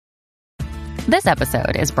This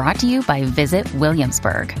episode is brought to you by Visit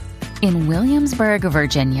Williamsburg. In Williamsburg,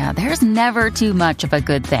 Virginia, there's never too much of a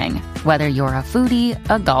good thing. Whether you're a foodie,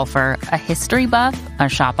 a golfer, a history buff, a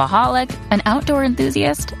shopaholic, an outdoor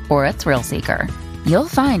enthusiast, or a thrill seeker, you'll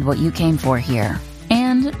find what you came for here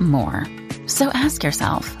and more. So ask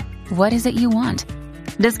yourself, what is it you want?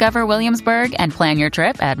 Discover Williamsburg and plan your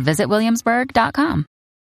trip at visitwilliamsburg.com.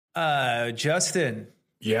 Justin.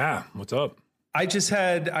 Yeah, what's up? I just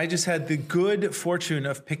had the good fortune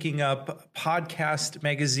of picking up Podcast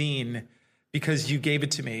Magazine because you gave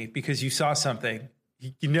it to me, because you saw something.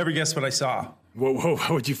 You never guess what I saw. Whoa,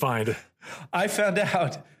 what'd you find? I found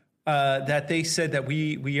out that they said that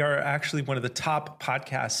we are actually one of the top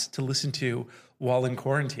podcasts to listen to while in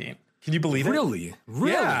quarantine. Can you believe it? Really?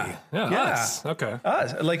 Yeah. Us. Okay.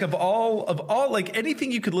 Us. Like of all, like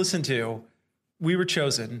anything you could listen to, we were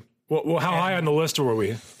chosen. Well, how high on the list were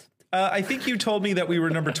we? I think you told me that we were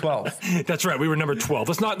number 12. That's right. We were number 12.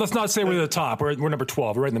 Let's not say we're the top. We're number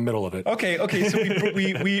 12. We're right in the middle of it. Okay. So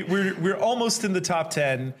we're almost in the top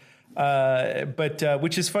 10. But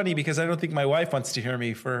which is funny because I don't think my wife wants to hear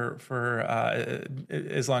me for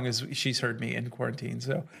as long as she's heard me in quarantine.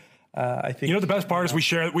 So I think the best part is we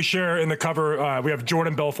share in the cover. We have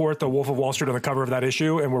Jordan Belfort, the Wolf of Wall Street, on the cover of that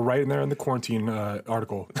issue, and we're right in there in the quarantine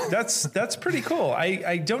article. That's pretty cool.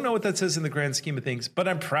 I don't know what that says in the grand scheme of things, but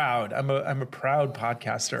I'm proud. I'm a proud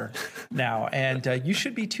podcaster now, and you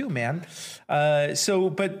should be too, man.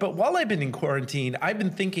 But while I've been in quarantine, I've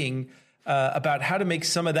been thinking about how to make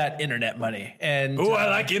some of that internet money. And I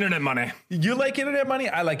like internet money. You like internet money?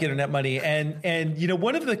 I like internet money. And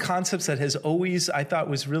one of the concepts that has always, I thought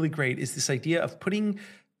was really great is this idea of putting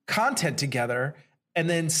content together and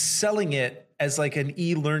then selling it as like an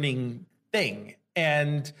e-learning thing.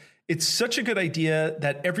 And it's such a good idea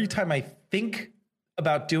that every time I think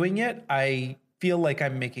about doing it, I feel like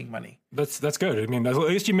I'm making money. That's good. I mean, at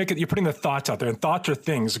least you're putting the thoughts out there, and thoughts are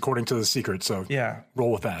things according to The Secret. So yeah,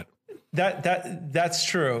 roll with that. That's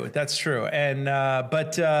true. That's true. And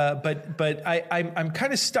but I'm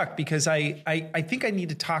kind of stuck because I think I need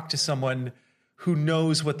to talk to someone who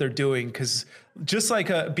knows what they're doing, because just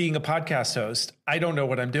like being a podcast host, I don't know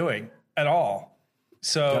what I'm doing at all.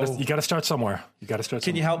 So you got to start somewhere.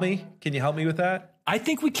 Can you help me? Can you help me with that? I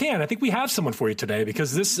think we can. I think we have someone for you today,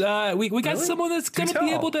 because this we got really? Someone that's going to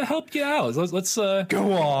be able to help you out. Let's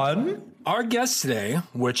go on. Our guest today,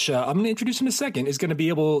 which I'm going to introduce in a second, is going to be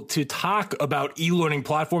able to talk about e-learning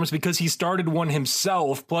platforms because he started one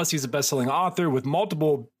himself. Plus, he's a best-selling author with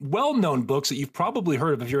multiple well-known books that you've probably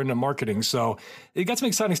heard of if you're into marketing. So you got some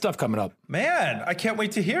exciting stuff coming up. Man, I can't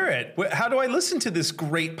wait to hear it. How do I listen to this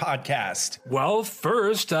great podcast? Well,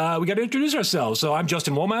 first, we got to introduce ourselves. So I'm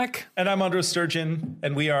Justin Womack. And I'm Andros Sturgeon,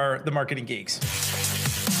 and we are the Marketing Geeks.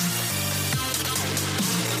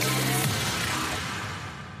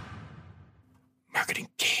 Marketing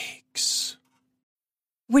Geeks.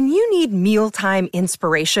 When you need mealtime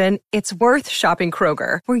inspiration, it's worth shopping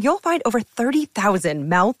Kroger, where you'll find over 30,000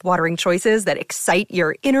 mouth-watering choices that excite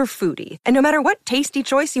your inner foodie. And no matter what tasty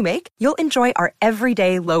choice you make, you'll enjoy our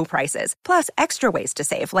everyday low prices, plus extra ways to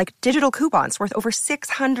save, like digital coupons worth over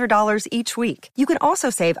 $600 each week. You can also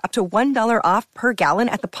save up to $1 off per gallon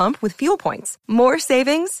at the pump with fuel points. More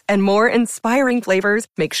savings and more inspiring flavors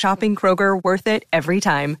make shopping Kroger worth it every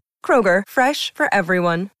time. Kroger, fresh for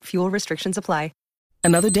everyone. Fuel restrictions apply.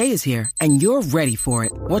 Another day is here, and you're ready for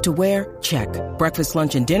it. What to wear? Check. Breakfast,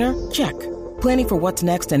 lunch, and dinner? Check. Planning for what's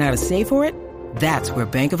next and how to save for it? That's where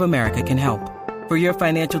Bank of America can help. For your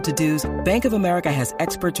financial to-dos, Bank of America has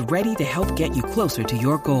experts ready to help get you closer to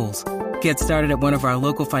your goals. Get started at one of our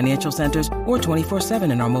local financial centers or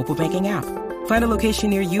 24/7 in our mobile banking app. Find a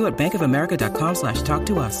location near you at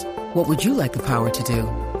bankofamerica.com/talktous. What would you like the power to do?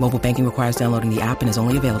 Mobile banking requires downloading the app and is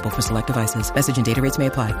only available for select devices. Message and data rates may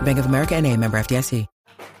apply. Bank of America N.A., member FDIC.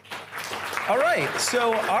 All right.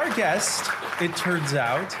 So our guest, it turns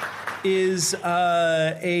out, is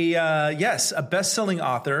a best-selling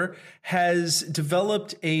author, has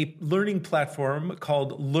developed a learning platform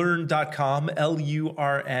called Learn.com,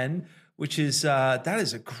 L-U-R-N, which is that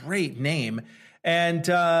is a great name. And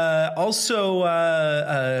also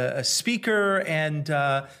a speaker and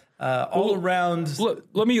all around.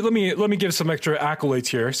 Let me give some extra accolades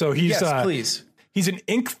here. So he's please. He's an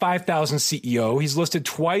Inc. 5000 CEO. He's listed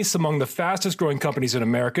twice among the fastest growing companies in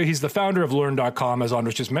America. He's the founder of Learn.com, as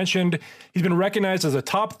Andros just mentioned. He's been recognized as a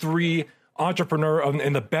top 3 entrepreneur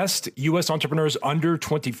and the best U.S. entrepreneurs under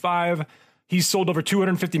 25. He's sold over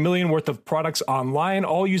 $250 million worth of products online,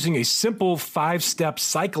 all using a simple 5-step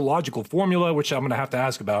psychological formula, which I'm going to have to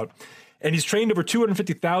ask about. And he's trained over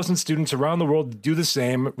 250,000 students around the world to do the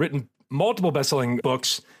same, written multiple best-selling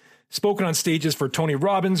books, spoken on stages for Tony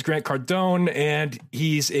Robbins, Grant Cardone, and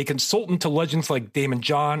he's a consultant to legends like Damon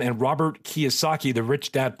John and Robert Kiyosaki, the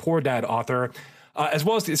Rich Dad, Poor Dad author, as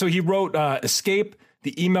well as, so he wrote Escape,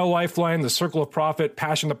 The Email Lifeline, The Circle of Profit,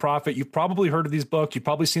 Passion to Profit. You've probably heard of these books. You've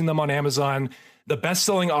probably seen them on Amazon. The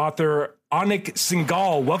best-selling author, Anik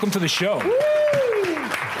Singhal, welcome to the show.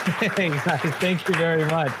 Hey guys, thank you very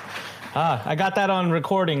much. I got that on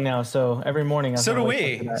recording now, so every morning. So do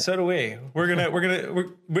we. We're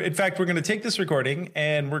gonna take this recording,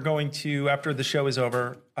 and we're going to, after the show is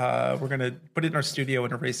over, we're gonna put it in our studio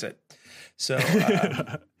and erase it. So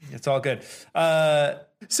it's all good.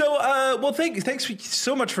 Well, thanks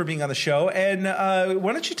so much for being on the show. And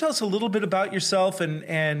why don't you tell us a little bit about yourself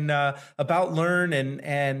and about Learn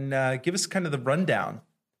and give us kind of the rundown.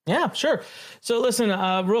 Yeah, sure. So listen,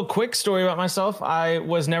 real quick story about myself. I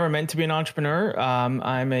was never meant to be an entrepreneur.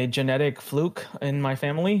 I'm a genetic fluke in my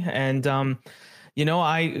family. And, I'm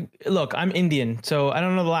Indian. So I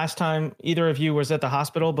don't know the last time either of you was at the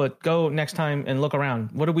hospital, but go next time and look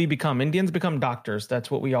around. What do we become? Indians become doctors. That's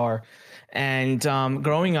what we are. And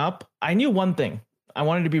growing up, I knew one thing. I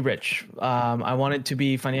wanted to be rich. I wanted to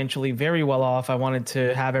be financially very well off. I wanted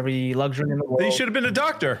to have every luxury in the world. You should have been a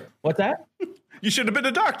doctor. What's that? You should have been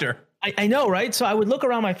a doctor. I know, right? So I would look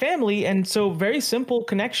around my family, and so very simple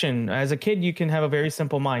connection. As a kid, you can have a very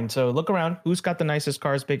simple mind. So look around. Who's got the nicest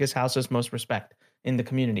cars, biggest houses, most respect in the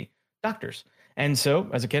community? Doctors. And so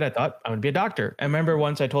as a kid, I thought I want to be a doctor. I remember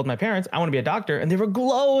once I told my parents I want to be a doctor, and they were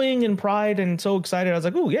glowing in pride and so excited. I was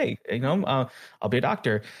like, oh, yay, I'll be a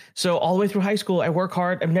doctor. So all the way through high school, I work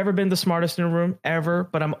hard. I've never been the smartest in a room ever,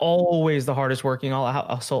 but I'm always the hardest working. I'll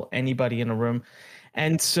hustle anybody in a room.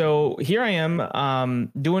 And so here I am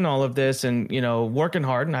doing all of this and, working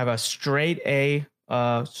hard. And I have a straight A,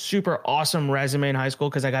 super awesome resume in high school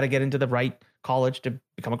because I got to get into the right college to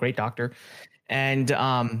become a great doctor. And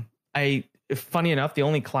funny enough, the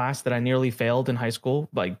only class that I nearly failed in high school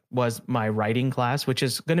was my writing class, which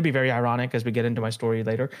is going to be very ironic as we get into my story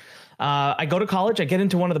later. I go to college. I get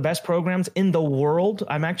into one of the best programs in the world.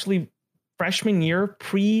 I'm actually freshman year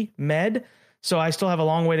pre-med. So I still have a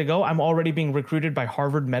long way to go. I'm already being recruited by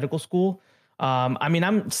Harvard Medical School.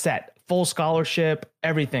 I'm set, full scholarship,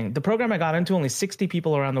 everything. The program I got into, only 60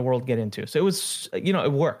 people around the world get into. So it was,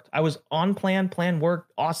 it worked. I was on plan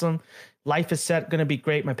worked, awesome. Life is set, going to be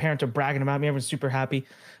great. My parents are bragging about me. Everyone's super happy.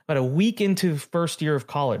 But a week into first year of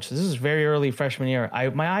college, so this is very early freshman year,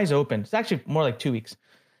 my eyes opened. It's actually more like 2 weeks.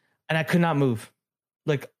 And I could not move.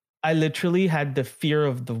 I literally had the fear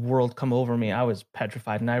of the world come over me. I was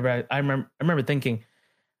petrified. And I remember thinking,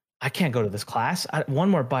 I can't go to this class.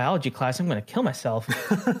 One more biology class, I'm going to kill myself.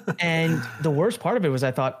 And the worst part of it was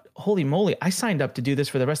I thought, holy moly, I signed up to do this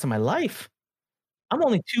for the rest of my life. I'm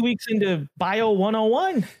only 2 weeks into Bio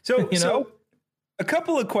 101. So a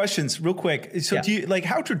couple of questions real quick. So do you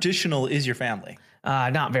how traditional is your family?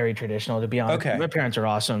 Not very traditional, to be honest. Okay. My parents are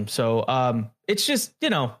awesome. So it's just,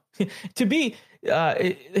 to be...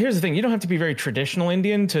 here's the thing. You don't have to be very traditional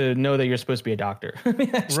Indian to know that you're supposed to be a doctor.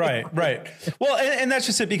 Right. Well, and that's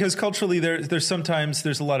just it, because culturally there's sometimes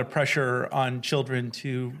a lot of pressure on children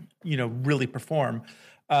to, really perform.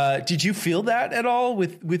 Did you feel that at all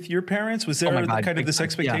with your parents? Was there kind of this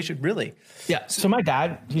expectation? Yeah. Really? Yeah. So my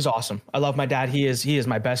dad, he's awesome. I love my dad. He is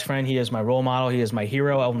my best friend. He is my role model. He is my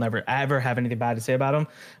hero. I will never, ever have anything bad to say about him,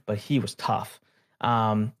 but he was tough.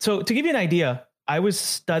 So to give you an idea, I was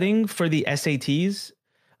studying for the SATs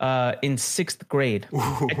in 6th grade.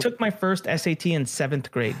 Ooh. I took my first SAT in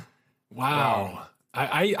 7th grade. Wow.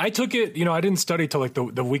 I took it, I didn't study till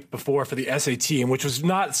the week before for the SAT, and which was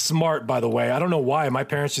not smart, by the way. I don't know why. My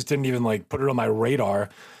parents just didn't even put it on my radar.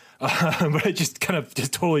 But it just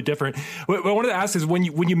totally different. What I wanted to ask is when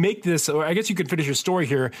you make this, or I guess you could finish your story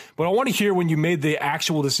here, but I want to hear when you made the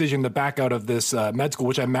actual decision to back out of this med school,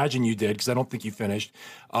 which I imagine you did, because I don't think you finished,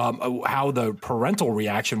 how the parental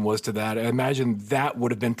reaction was to that. I imagine that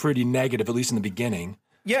would have been pretty negative, at least in the beginning.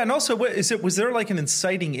 Yeah, and also, was there an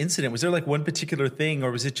inciting incident? Was there one particular thing,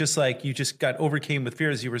 or was it just you just got overcame with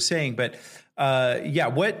fear, as you were saying? But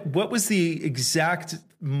what was the exact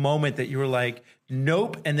moment that you were like,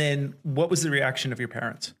 nope? And then what was the reaction of your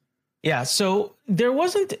parents? Yeah, so there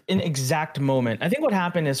wasn't an exact moment. I think what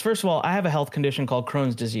happened is, first of all, I have a health condition called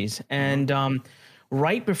Crohn's disease, and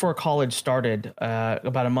right before college started,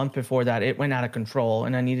 about a month before that, it went out of control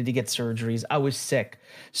and I needed to get surgeries. I was sick.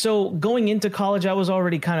 So going into college, I was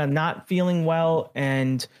already kind of not feeling well.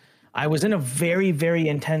 And I was in a very, very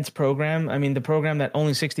intense program. I mean, the program that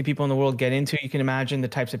only 60 people in the world get into, you can imagine the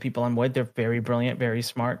types of people I'm with. They're very brilliant, very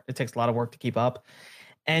smart. It takes a lot of work to keep up.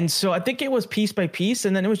 And so I think it was piece by piece.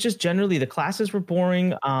 And then it was just generally the classes were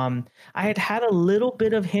boring. I had a little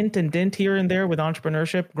bit of hint and dint here and there with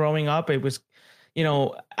entrepreneurship growing up. It was,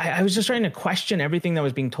 I was just trying to question everything that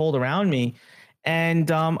was being told around me.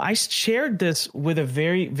 And I shared this with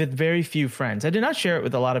very few friends. I did not share it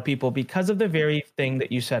with a lot of people because of the very thing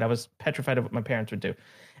that you said. I was petrified of what my parents would do.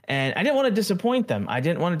 And I didn't want to disappoint them. I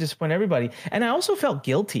didn't want to disappoint everybody. And I also felt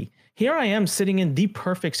guilty. Here I am sitting in the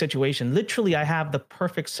perfect situation. Literally, I have the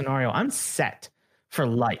perfect scenario. I'm set for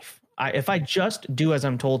life. If I just do as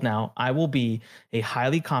I'm told now, I will be a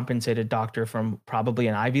highly compensated doctor from probably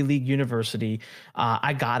an Ivy League university.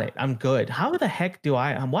 I got it. I'm good. How the heck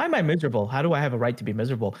why am I miserable? How do I have a right to be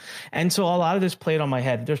miserable? And so a lot of this played on my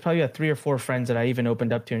head. There's probably 3 or 4 friends that I even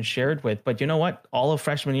opened up to and shared with. But you know what? All of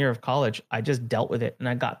freshman year of college, I just dealt with it and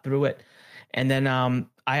I got through it. And then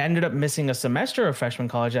I ended up missing a semester of freshman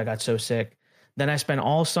college. I got so sick. Then I spent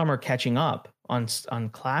all summer catching up on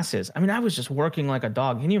classes. I mean, I was just working like a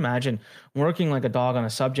dog. Can you imagine working like a dog on a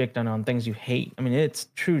subject and on things you hate? I mean, it's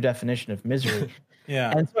true definition of misery.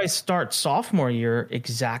 Yeah. And so I start sophomore year,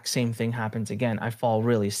 exact same thing happens again. I fall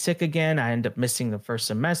really sick again. I end up missing the first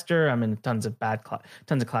semester. I'm in tons of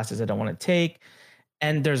classes I don't want to take.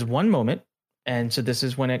 And there's one moment. And so this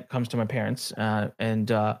is when it comes to my parents.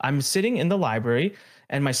 I'm sitting in the library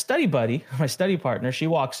and my study buddy, my study partner, she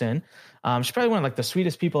walks in. She's probably one of the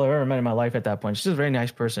sweetest people I've ever met in my life at that point. She's a very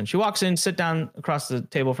nice person. She walks in, sit down across the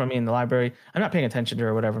table from me in the library. I'm not paying attention to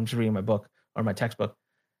her or whatever. I'm just reading my book or my textbook.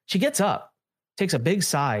 She gets up, takes a big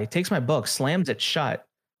sigh, takes my book, slams it shut,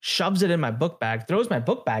 shoves it in my book bag, throws my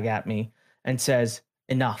book bag at me and says,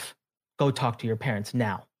 "Enough. Go talk to your parents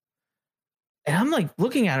now." And I'm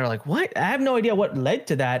looking at her like, what? I have no idea what led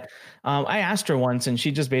to that. I asked her once and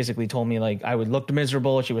she just basically told me I would look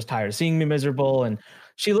miserable. She was tired of seeing me miserable. And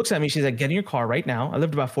she looks at me. She's like, "Get in your car right now." I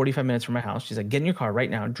lived about 45 minutes from my house. She's like, "Get in your car right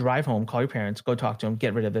now, drive home, call your parents, go talk to them,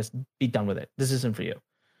 get rid of this, be done with it. This isn't for you."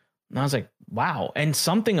 And I was like, wow. And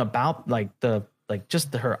something about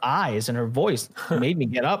her eyes and her voice made me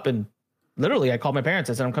get up and literally I called my parents.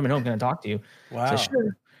 I said, "I'm coming home. Can I talk to you?" Wow. So,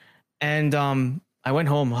 sure. And I went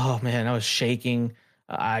home. Oh man, I was shaking.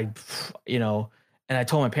 And I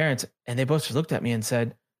told my parents and they both looked at me and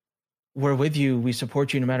said, "We're with you. We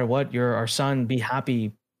support you no matter what. You're our son. Be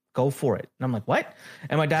happy. Go for it." And I'm like, "What?"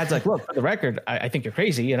 And my dad's like, "Look, for the record, I think you're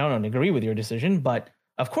crazy and I don't agree with your decision, but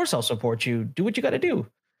of course I'll support you. Do what you got to do."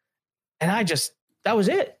 And that was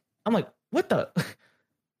it. I'm like, what the,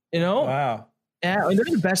 Wow. Yeah, they're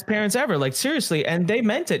the best parents ever. Seriously. And they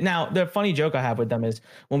meant it. Now, the funny joke I have with them is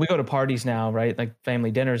when we go to parties now, right? Like family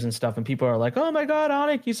dinners and stuff. And people are like, "Oh my God,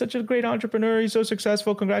 Anik, he's such a great entrepreneur. He's so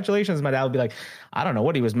successful. Congratulations." My dad would be like, "I don't know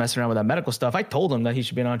what he was messing around with that medical stuff. I told him that he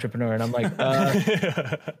should be an entrepreneur." And I'm like,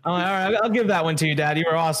 all right, I'll give that one to you, Dad. You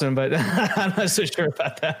were awesome, but I'm not so sure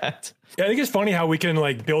about that. Yeah, I think it's funny how we can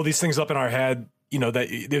build these things up in our head,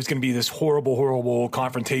 that there's going to be this horrible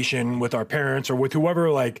confrontation with our parents or with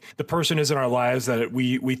whoever the person is in our lives that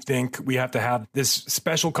we think we have to have this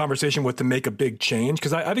special conversation with to make a big change.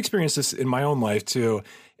 Because I've experienced this in my own life too.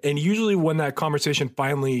 And usually when that conversation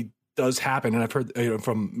finally does happen, and I've heard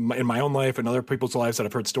in my own life and other people's lives that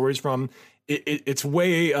I've heard stories from, it's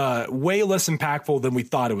way less impactful than we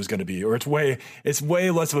thought it was going to be, or it's way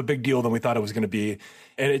less of a big deal than we thought it was going to be.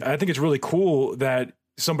 And I think it's really cool that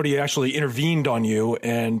somebody actually intervened on you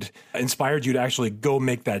and inspired you to actually go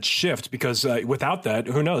make that shift, because without that,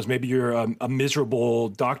 who knows, maybe you're a miserable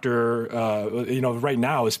doctor, right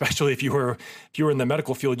now, especially if you were in the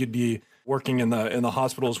medical field, you'd be working in the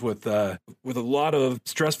hospitals with a lot of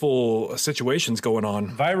stressful situations going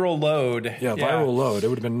on. Viral load. Yeah, viral load. It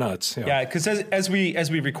would have been nuts. Yeah, because as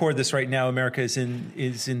we record this right now, America is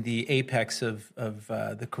in the apex of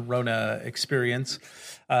the Corona experience.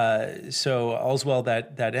 So all's well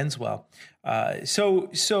that ends well. Now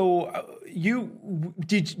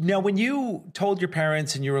when you told your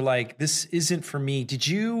parents and you were like, "This isn't for me," did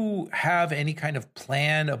you have any kind of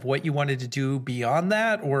plan of what you wanted to do beyond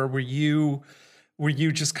that? Or were you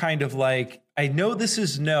just kind of like, "I know this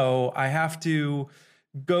is no, I have to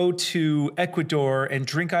go to Ecuador and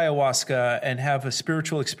drink ayahuasca and have a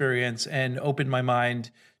spiritual experience and open my mind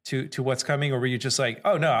to what's coming"? Or were you just like,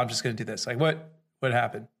 "Oh no, I'm just going to do this"? What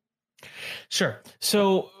happened? Sure.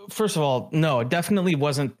 So first of all, no, it definitely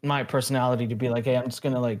wasn't my personality to be like, "Hey, I'm just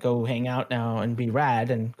going to go hang out now and be rad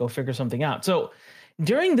and go figure something out." So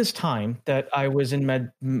during this time that I was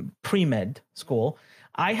in pre-med school,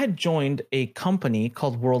 I had joined a company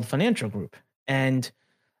called World Financial Group. And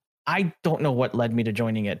I don't know what led me to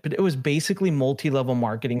joining it, but it was basically multi-level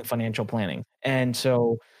marketing, financial planning. And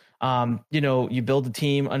so, you build a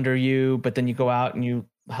team under you, but then you go out and you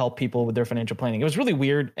help people with their financial planning. It was really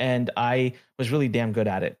weird, and I was really damn good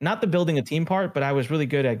at it. Not the building a team part, but I was really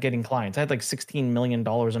good at getting clients. I had like $16 million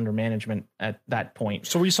under management at that point.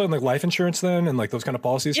 So were you selling like life insurance then and like those kind of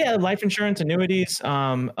policies? Yeah, life insurance, annuities,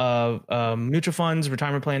 mutual funds,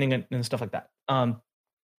 retirement planning, and stuff like that.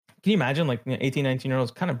 Can you imagine like 18,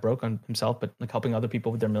 19-year-olds kind of broke on himself, but like helping other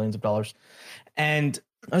people with their millions of dollars. And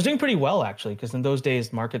I was doing pretty well, actually, because in those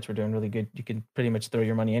days, markets were doing really good. You could pretty much throw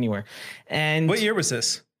your money anywhere. And what year was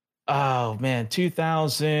this? Oh, man,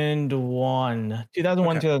 2001, okay.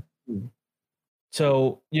 2002.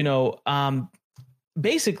 So,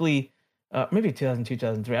 basically, maybe 2002,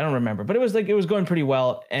 2003. I don't remember, but it was going pretty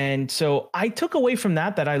well. And so I took away from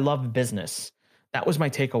that I love business. That was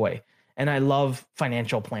my takeaway. And I love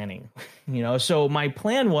financial planning, so my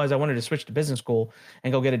plan was I wanted to switch to business school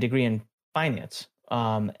and go get a degree in finance.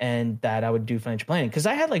 And that I would do financial planning because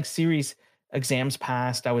I had like series exams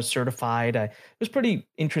passed. I was certified. It was pretty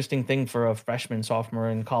interesting thing for a freshman, sophomore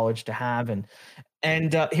in college to have. And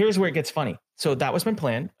here's where it gets funny. So that was my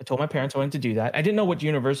plan. I told my parents I wanted to do that. I didn't know what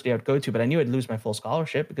university I would go to, but I knew I'd lose my full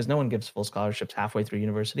scholarship because no one gives full scholarships halfway through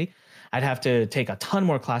university. I'd have to take a ton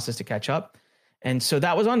more classes to catch up. And so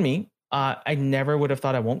that was on me. I never would have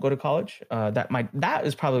thought I won't go to college. That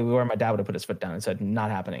is probably where my dad would have put his foot down and said,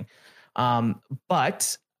 not happening.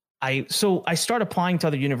 But I start applying to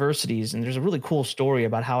other universities, and there's a really cool story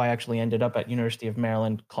about how I actually ended up at University of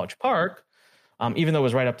Maryland, College Park, even though it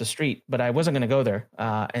was right up the street, but I wasn't going to go there.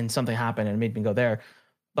 And something happened and it made me go there.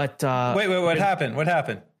 But wait, what happened? What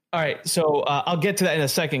happened? All right. So I'll get to that in a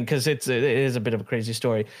second because it is a bit of a crazy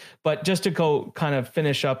story. But just to go kind of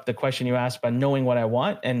finish up the question you asked about knowing what I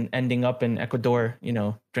want and ending up in Ecuador,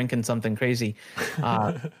 drinking something crazy.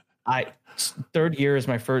 Third year is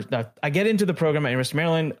my first. I get into the program at University of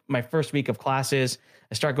Maryland. My first week of classes,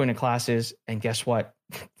 I start going to classes, and guess what?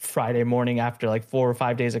 Friday morning, after like 4 or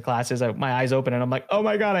 5 days of classes, my eyes open, and I'm like, "Oh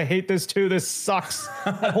my god, I hate this too. This sucks.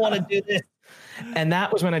 I don't want to do this." And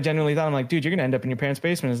that was when I genuinely thought, I'm like, "Dude, you're gonna end up in your parents'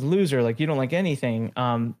 basement as a loser. Like, you don't like anything."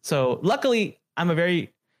 So luckily, I'm a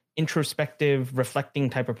very introspective, reflecting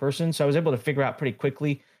type of person, so I was able to figure out pretty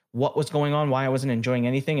quickly what was going on, why I wasn't enjoying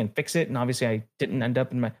anything, and fix it. And obviously I didn't end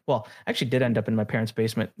up I actually did end up in my parents'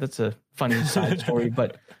 basement. That's a funny side story,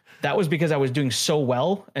 but that was because I was doing so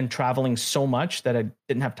well and traveling so much that I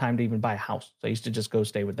didn't have time to even buy a house. So I used to just go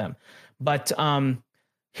stay with them. But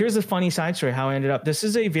here's a funny side story, how I ended up. This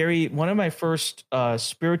is one of my first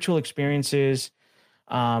spiritual experiences,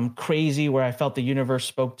 crazy, where I felt the universe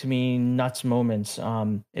spoke to me, nuts moments.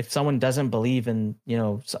 If someone doesn't believe in,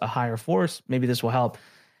 a higher force, maybe this will help.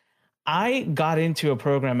 I got into a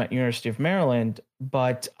program at University of Maryland,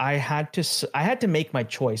 but I had to make my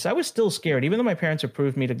choice. I was still scared, even though my parents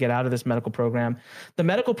approved me to get out of this medical program. The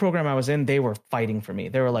medical program I was in, they were fighting for me.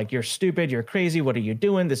 They were like, "You're stupid. You're crazy. What are you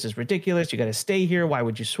doing? This is ridiculous. You got to stay here. Why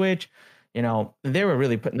would you switch?" They were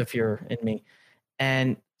really putting the fear in me.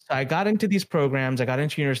 And so I got into these programs. I got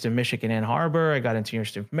into University of Michigan, Ann Arbor. I got into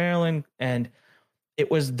University of Maryland, and it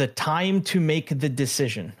was the time to make the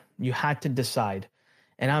decision. You had to decide.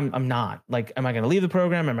 And I'm not like, am I going to leave the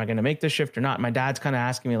program? Am I going to make this shift or not? My dad's kind of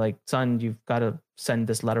asking me like, "Son, you've got to send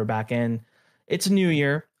this letter back in. It's New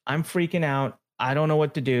Year. I'm freaking out. I don't know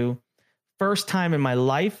what to do." First time in my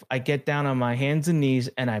life, I get down on my hands and knees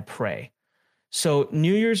and I pray. So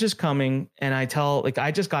New Year's is coming, and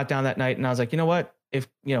I just got down that night and I was like, you know what? If,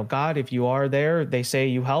 God, if you are there, they say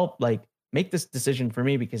you help, like, make this decision for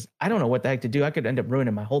me because I don't know what the heck to do. I could end up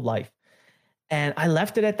ruining my whole life. And I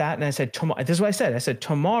left it at that. And I said, this is what I said. I said,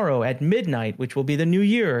 tomorrow at midnight, which will be the new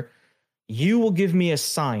year, you will give me a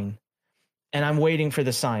sign. And I'm waiting for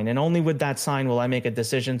the sign. And only with that sign will I make a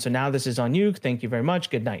decision. So now this is on you. Thank you very much.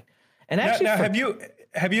 Good night. And actually,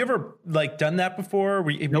 have you ever like done that before?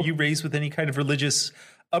 Were you raised with any kind of religious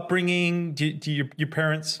upbringing? Do your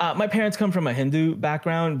parents? My parents come from a Hindu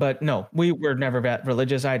background, but no, we were never that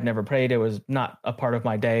religious. I had never prayed. It was not a part of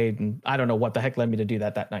my day. And I don't know what the heck led me to do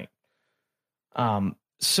that night.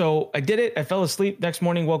 So I did it. I fell asleep. Next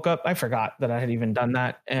morning, woke up. I forgot that I had even done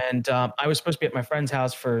that. And I was supposed to be at my friend's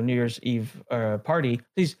house for New Year's Eve party.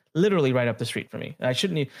 He's literally right up the street from me. I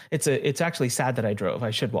shouldn't. It's actually sad that I drove.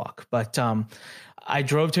 I should walk. But I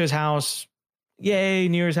drove to his house. Yay,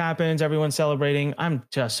 New Year's happens. Everyone's celebrating. I'm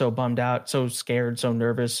just so bummed out, so scared, so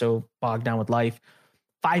nervous, so bogged down with life.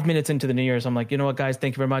 5 minutes into the New Year's, I'm like, you know what, guys?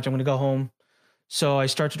 Thank you very much. I'm going to go home. So I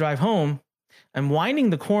start to drive home. I'm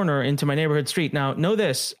winding the corner into my neighborhood street. Now, know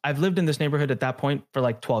this, I've lived in this neighborhood at that point for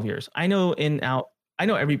like 12 years. I know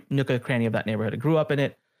every nook and cranny of that neighborhood. I grew up in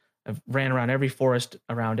it. I've ran around every forest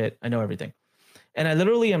around it. I know everything. And I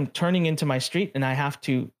literally am turning into my street and I have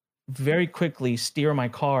to very quickly steer my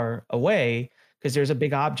car away because there's a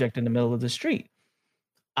big object in the middle of the street.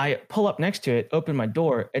 I pull up next to it, open my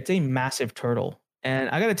door. It's a massive turtle. And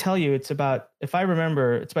I got to tell you, it's about, if I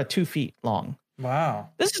remember, it's about 2 feet long. Wow.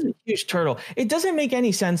 This is a huge turtle. It doesn't make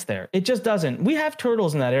any sense there. It just doesn't. We have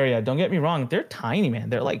turtles in that area. Don't get me wrong. They're tiny, man.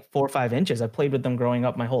 They're like 4 or 5 inches. I played with them growing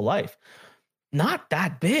up my whole life. Not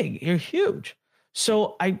that big. You're huge.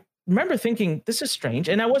 So I remember thinking, this is strange.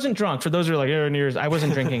 And I wasn't drunk. For those who are like, I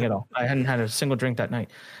wasn't drinking at all. I hadn't had a single drink that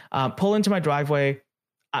night. Pull into my driveway.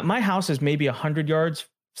 My house is maybe 100 yards,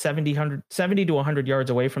 70 to 100 yards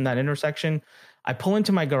away from that intersection. I pull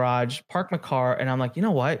into my garage, park my car, and I'm like, you know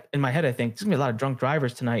what? In my head, I think there's gonna be a lot of drunk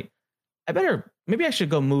drivers tonight. Maybe I should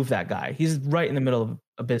go move that guy. He's right in the middle of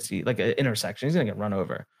a busy, like an intersection. He's gonna get run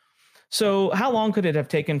over. So how long could it have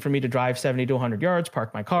taken for me to drive 70 to 100 yards,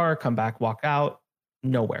 park my car, come back, walk out?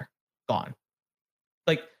 Nowhere. Gone.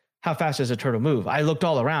 Like, how fast does a turtle move? I looked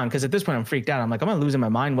all around because at this point I'm freaked out. I'm like, am I losing my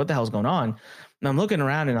mind? What the hell's going on? And I'm looking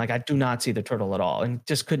around and like, I do not see the turtle at all, and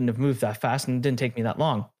just couldn't have moved that fast, and it didn't take me that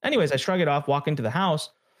long. Anyways, I shrug it off, walk into the house,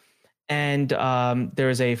 and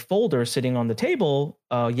there's a folder sitting on the table,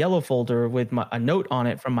 a yellow folder with a note on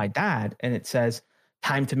it from my dad. And it says,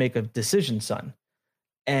 time to make a decision, son.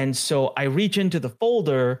 And so I reach into the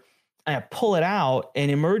folder, and I pull it out, and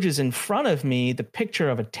emerges in front of me the picture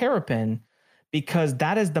of a terrapin, because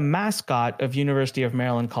that is the mascot of University of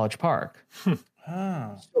Maryland College Park.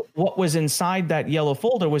 Oh. So what was inside that yellow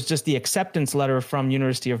folder was just the acceptance letter from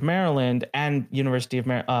University of Maryland and University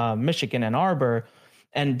of Michigan, Ann Arbor.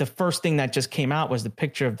 And the first thing that just came out was the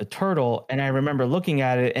picture of the turtle. And I remember looking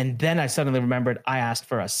at it, and then I suddenly remembered I asked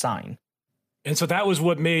for a sign. And so that was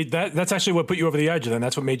what made that's actually what put you over the edge. Then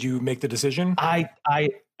that's what made you make the decision. I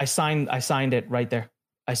signed it right there.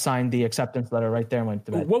 I signed the acceptance letter right there and went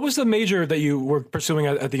to bed. What was the major that you were pursuing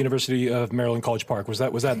at the University of Maryland College Park? Was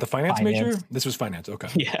that the finance major? This was finance. Okay.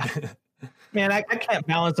 Yeah. Man, I can't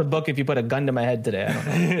balance a book if you put a gun to my head today. I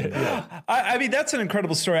don't know. Yeah. I mean, that's an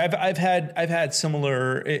incredible story. I've had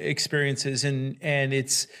similar experiences, and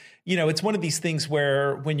it's, you know, it's one of these things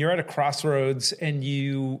where when you're at a crossroads and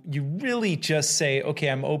you really just say, okay,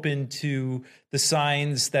 I'm open to the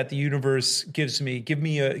signs that the universe gives me. Give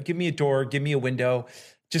me a door, give me a window,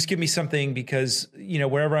 just give me something, because, you know,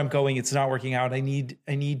 wherever I'm going, it's not working out. I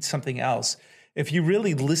need something else. If you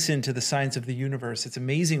really listen to the signs of the universe, it's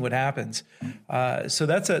amazing what happens. So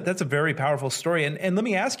that's a very powerful story. And let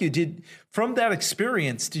me ask you, from that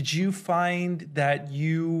experience, did you find that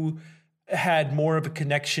you had more of a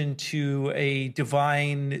connection to a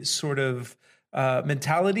divine sort of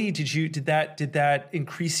mentality? Did that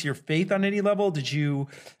increase your faith on any level? Did you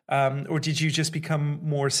just become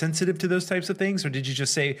more sensitive to those types of things, or did you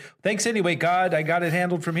just say, thanks anyway, God, I got it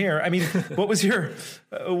handled from here? I mean,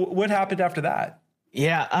 what happened after that?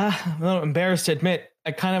 Yeah, I'm a little embarrassed to admit,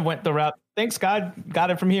 I kind of went the route, thanks God, got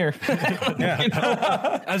it from here. Yeah. You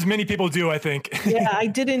know? As many people do, I think. Yeah, I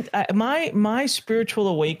didn't. My spiritual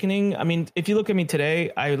awakening, I mean, if you look at me today,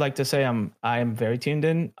 I would like to say I am very tuned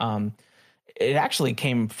in. It actually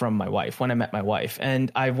came from my wife when I met my wife,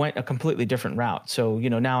 and I went a completely different route. So, you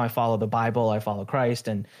know, now I follow the Bible, I follow Christ,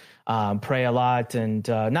 and pray a lot, and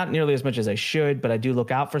not nearly as much as I should, but I do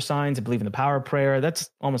look out for signs. I believe in the power of prayer. That's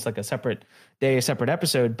almost like a separate day, a separate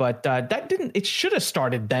episode, but it should have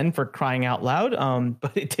started then, for crying out loud.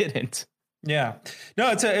 But it didn't. Yeah, no,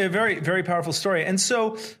 it's a very, very powerful story. And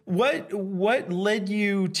so what led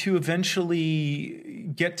you to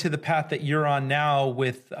eventually get to the path that you're on now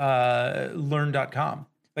with learn.com?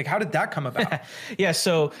 Like, how did that come about? Yeah.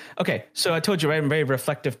 So I told you, right, I'm a very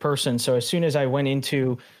reflective person. So as soon as I went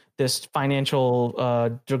into this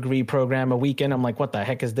financial degree program a weekend, I'm like, what the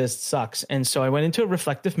heck is this? Sucks. And so I went into a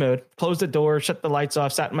reflective mode, closed the door, shut the lights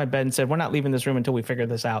off, sat in my bed and said, we're not leaving this room until we figure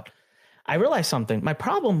this out. I realized something. My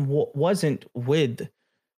problem wasn't with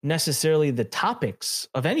necessarily the topics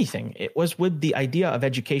of anything. It was with the idea of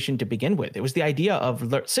education to begin with. It was the idea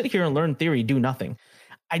of sit here and learn theory, do nothing.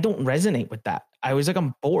 I don't resonate with that. I was like,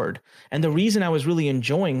 I'm bored. And the reason I was really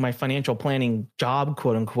enjoying my financial planning job,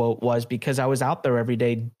 quote unquote, was because I was out there every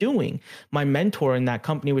day doing. My mentor in that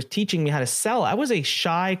company was teaching me how to sell. I was a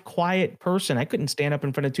shy, quiet person. I couldn't stand up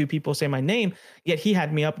in front of 2 people, say my name, yet he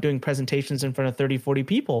had me up doing presentations in front of 30, 40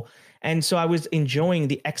 people. And so I was enjoying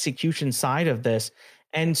the execution side of this.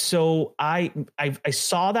 And so I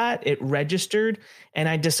saw that, it registered, and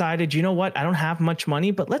I decided, you know what, I don't have much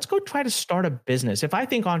money, but let's go try to start a business. If I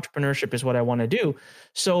think entrepreneurship is what I want to do.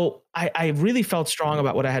 So I really felt strong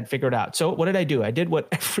about what I had figured out. So what did I do? I did what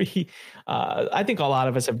I think a lot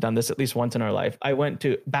of us have done this at least once in our life. I went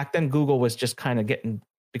to, back then Google was just kind of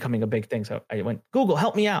becoming a big thing. So I went, Google,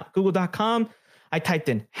 help me out, google.com. I typed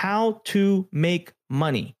in how to make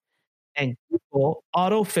money. and Google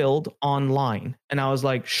autofilled online. And I was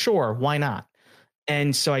like, sure, why not?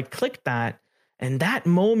 And so I clicked that. And that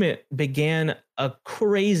moment began a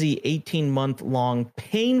crazy 18-month long,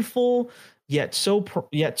 painful, yet such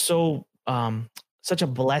a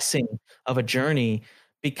blessing of a journey,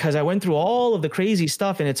 because I went through all of the crazy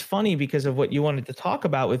stuff. And it's funny because of what you wanted to talk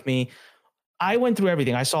about with me. I went through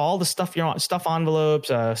everything. I saw all the stuff envelopes,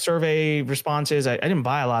 survey responses. I didn't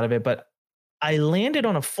buy a lot of it, but I landed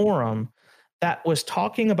on a forum that was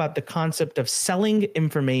talking about the concept of selling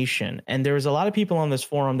information. And there was a lot of people on this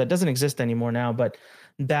forum that doesn't exist anymore now, but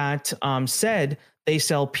that said they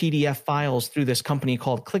sell PDF files through this company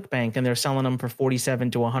called ClickBank, and they're selling them for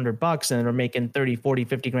 $47 to $100, and they're making 30, 40,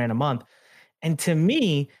 50 grand a month. And to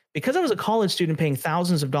me, because I was a college student paying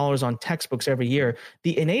thousands of dollars on textbooks every year,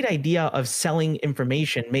 the innate idea of selling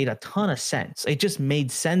information made a ton of sense. It just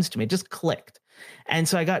made sense to me. It just clicked. And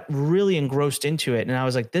so I got really engrossed into it, and I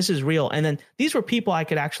was like, this is real. And then these were people I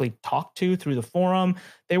could actually talk to through the forum.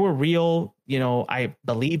 They were real. You know, I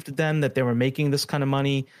believed them that they were making this kind of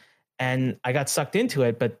money, and I got sucked into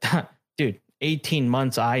it. But dude, 18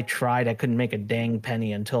 months I tried. I couldn't make a dang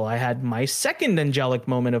penny until I had my second angelic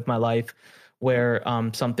moment of my life, where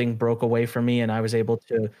something broke away from me, and I was able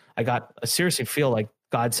to, I seriously feel like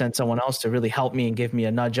God sent someone else to really help me and give me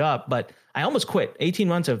a nudge up. But I almost quit. 18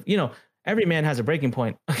 months of, every man has a breaking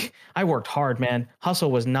point. I worked hard, man.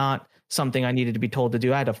 Hustle was not something I needed to be told to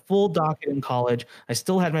do. I had a full docket in college. I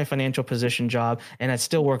still had my financial position job, and I'd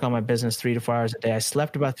still work on my business 3 to 4 hours a day. I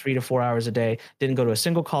slept about 3 to 4 hours a day, didn't go to a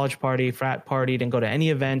single college party, frat party, didn't go to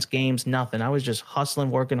any events, games, nothing. I was just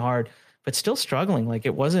hustling, working hard, but still struggling. Like,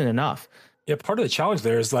 it wasn't enough. Yeah, part of the challenge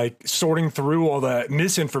there is like sorting through all the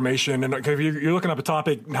misinformation. And if you're looking up a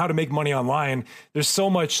topic, how to make money online, there's so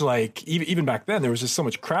much, like, even back then, there was just so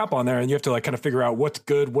much crap on there, and you have to like kind of figure out what's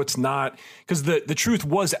good, what's not, because the truth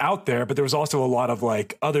was out there, but there was also a lot of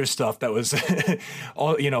like other stuff that was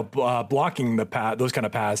all, blocking the path, those kind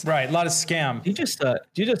of paths. Right. A lot of scam. You just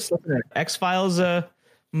slip in an X-Files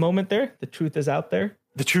moment there. The truth is out there.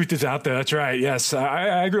 The truth is out there. That's right. Yes.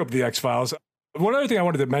 I grew up with the X-Files. One other thing I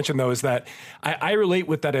wanted to mention, though, is that I relate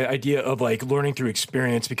with that idea of like learning through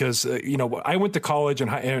experience, because, I went to college and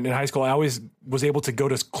in high school, I always was able to go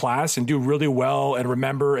to class and do really well and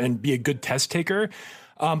remember and be a good test taker.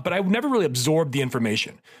 But I never really absorbed the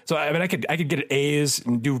information. So I mean, I could get A's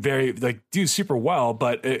and do super well,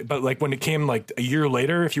 but like when it came like a year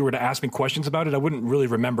later, if you were to ask me questions about it, I wouldn't really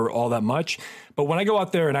remember all that much. But when I go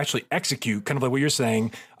out there and actually execute, kind of like what you're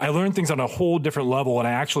saying, I learn things on a whole different level, and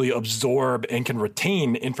I actually absorb and can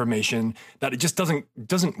retain information that it just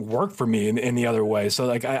doesn't work for me in the other way. So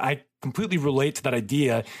like I completely relate to that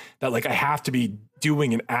idea that like I have to be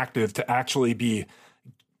doing and active to actually be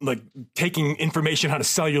like taking information on a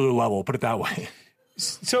cellular level, put it that way.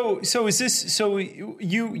 So is this, so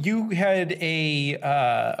you had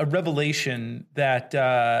a revelation that,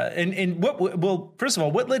 and well, first of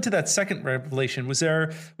all, what led to that second revelation? Was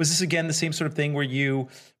this again, the same sort of thing where you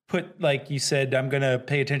put, like you said, I'm going to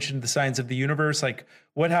pay attention to the signs of the universe? Like,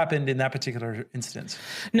 what happened in that particular instance?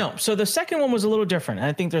 No. So the second one was a little different.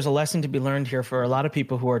 I think there's a lesson to be learned here for a lot of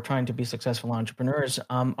people who are trying to be successful entrepreneurs.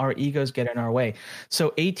 Our egos get in our way.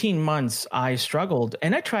 So 18 months I struggled,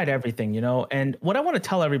 and I tried everything, and what I want to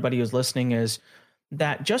tell everybody who's listening is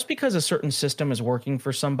that just because a certain system is working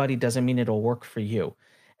for somebody doesn't mean it'll work for you.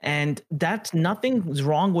 And that's nothing's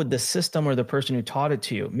wrong with the system or the person who taught it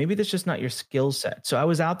to you. Maybe that's just not your skill set. So I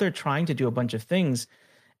was out there trying to do a bunch of things,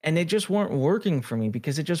 and they just weren't working for me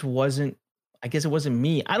because it just wasn't, I guess it wasn't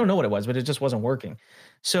me. I don't know what it was, but it just wasn't working.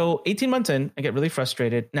 So 18 months in, I get really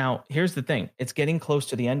frustrated. Now, here's the thing. It's getting close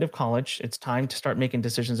to the end of college. It's time to start making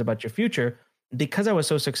decisions about your future. Because I was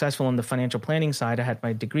so successful on the financial planning side, I had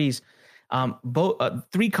my degrees.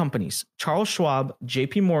 Three companies, Charles Schwab,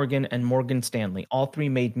 JP Morgan, and Morgan Stanley, all three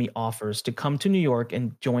made me offers to come to New York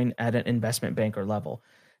and join at an investment banker level.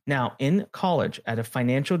 Now, in college, at a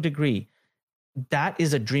financial degree, that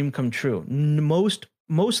is a dream come true.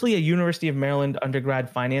 Mostly a University of Maryland undergrad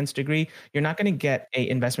finance degree, you're not going to get an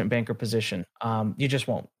investment banker position. You just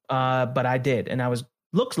won't. But I did. And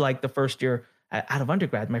looks like the first year out of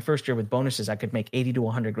undergrad, my first year with bonuses, I could make 80 to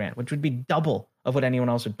 100 grand, which would be double of what anyone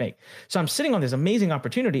else would make. So I'm sitting on this amazing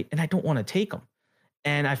opportunity, and I don't want to take them.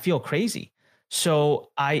 And I feel crazy. So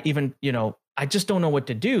I just don't know what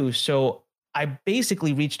to do. So I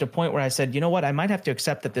basically reached a point where I said, you know what, I might have to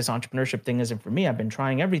accept that this entrepreneurship thing isn't for me. I've been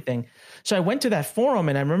trying everything. So I went to that forum,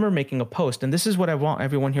 and I remember making a post, and this is what I want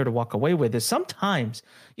everyone here to walk away with, is sometimes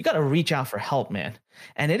you got to reach out for help, man.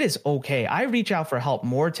 And it is okay. I reach out for help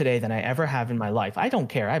more today than I ever have in my life. I don't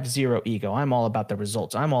care. I have zero ego. I'm all about the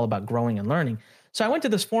results. I'm all about growing and learning. So I went to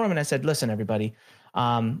this forum and I said, listen, everybody,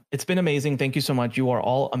 it's been amazing. Thank you so much. You are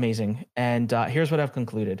all amazing. And here's what I've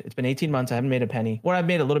concluded. It's been 18 months. I haven't made a penny. Well, I've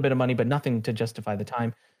made a little bit of money, but nothing to justify the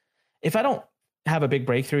time. If I don't have a big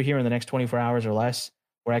breakthrough here in the next 24 hours or less,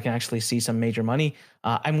 where I can actually see some major money,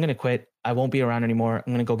 I'm going to quit. I won't be around anymore.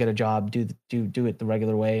 I'm going to go get a job, do it the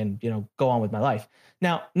regular way, and go on with my life.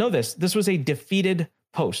 Now, know this was a defeated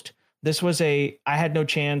post. This was I had no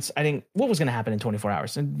chance. What was going to happen in 24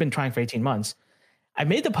 hours? I've been trying for 18 months. I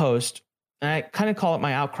made the post, and I kind of call it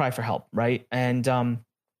my outcry for help, right? And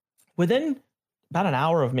within about an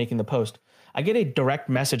hour of making the post, I get a direct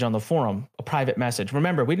message on the forum, a private message.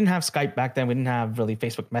 Remember, we didn't have Skype back then. We didn't have really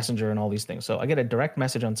Facebook Messenger and all these things. So I get a direct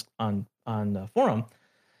message on the forum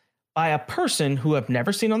by a person who I've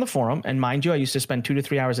never seen on the forum. And mind you, I used to spend 2 to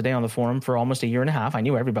 3 hours a day on the forum for almost a year and a half. I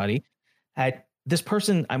knew everybody. This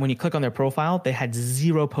person, when you click on their profile, they had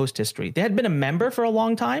zero post history. They had been a member for a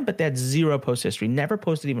long time, but they had zero post history, never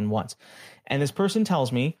posted even once. And this person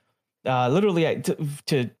tells me, literally,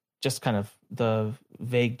 to just kind of the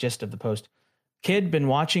vague gist of the post, kid, been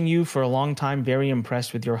watching you for a long time, very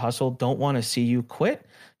impressed with your hustle. Don't want to see you quit.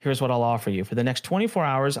 Here's what I'll offer you. For the next 24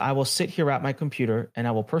 hours, I will sit here at my computer and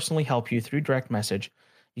I will personally help you through direct message.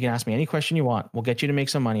 You can ask me any question you want. We'll get you to make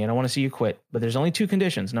some money. I don't want to see you quit. But there's only 2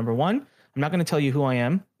 conditions. Number 1, I'm not going to tell you who I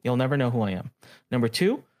am. You'll never know who I am. Number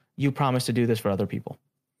 2, you promise to do this for other people.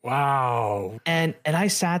 Wow. And I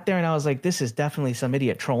sat there and I was like, this is definitely some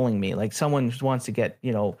idiot trolling me. Like someone who wants to get,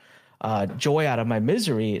 joy out of my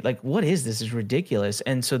misery. Like, what is this? This is ridiculous.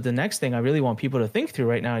 And so the next thing I really want people to think through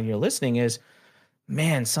right now, and you're listening, is,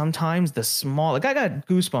 man, sometimes I got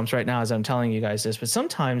goosebumps right now as I'm telling you guys this, but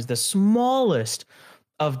sometimes the smallest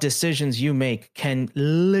of decisions you make can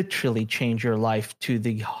literally change your life to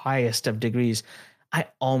the highest of degrees. I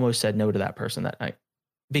almost said no to that person that night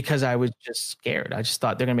because I was just scared. I just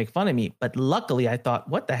thought they're going to make fun of me. But luckily, I thought,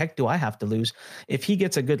 what the heck do I have to lose? If he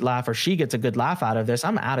gets a good laugh or she gets a good laugh out of this,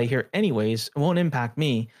 I'm out of here anyways. It won't impact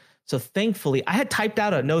me. So thankfully, I had typed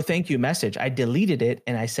out a no thank you message. I deleted it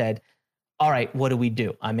and I said, all right, what do we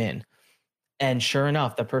do? I'm in. And sure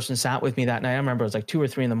enough, the person sat with me that night. I remember it was like 2 or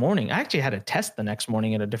 3 in the morning. I actually had a test the next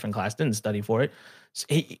morning in a different class, didn't study for it. So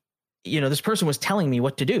this person was telling me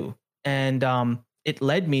what to do. And it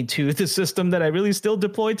led me to the system that I really still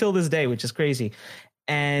deploy till this day, which is crazy.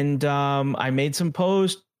 And I made some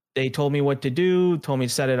posts. They told me what to do, told me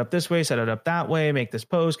to set it up this way, set it up that way, make this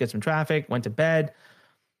post, get some traffic, went to bed.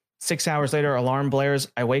 6 hours later, alarm blares.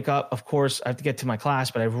 I wake up. Of course, I have to get to my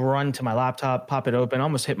class, but I run to my laptop, pop it open,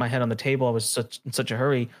 almost hit my head on the table. I was in such a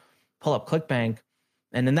hurry, pull up ClickBank.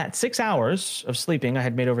 And in that 6 hours of sleeping, I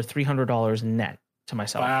had made over $300 net to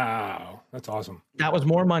myself. Wow. That's awesome. That was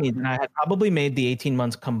more money than I had probably made the 18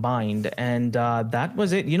 months combined. And that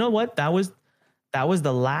was it. You know what? That was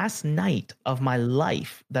the last night of my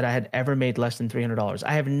life that I had ever made less than $300.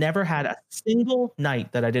 I have never had a single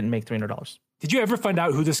night that I didn't make $300. Did you ever find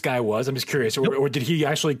out who this guy was? I'm just curious. Or did he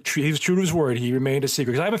actually, he was true to his word, he remained a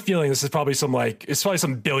secret? Because I have a feeling this is probably it's probably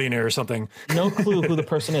some billionaire or something. No clue who the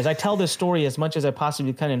person is. I tell this story as much as I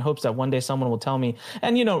possibly can in hopes that one day someone will tell me.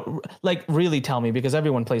 And, really tell me, because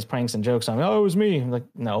everyone plays pranks and jokes on me. Oh, it was me. I'm like,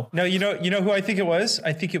 no. No, you know who I think it was?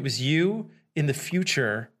 I think it was you in the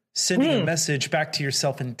future sending a message back to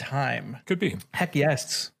yourself in time. Could be. Heck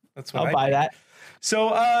yes. That's what I'll buy that. So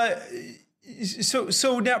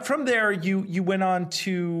now from there, you went on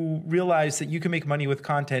to realize that you can make money with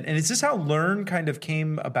content. And is this how Learn kind of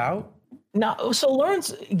came about? No, so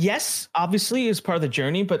Learn's, yes, obviously is part of the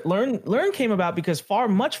journey, but Learn came about because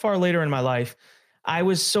much far later in my life,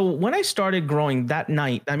 when I started growing that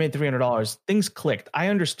night, I made $300, things clicked. I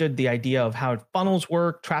understood the idea of how funnels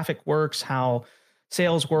work, traffic works, how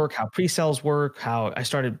sales work, how pre-sales work, how I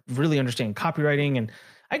started really understanding copywriting, and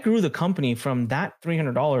I grew the company from that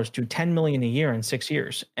 $300 to $10 million a year in 6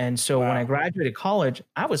 years. And so when I graduated college,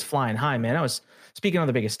 I was flying high, man. I was speaking on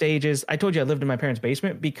the biggest stages. I told you I lived in my parents'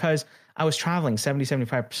 basement because I was traveling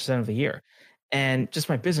 75% of the year. And just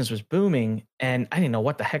my business was booming and I didn't know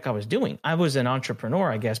what the heck I was doing. I was an entrepreneur,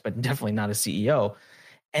 I guess, but definitely not a CEO.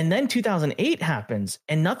 And then 2008 happens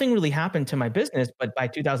and nothing really happened to my business. But by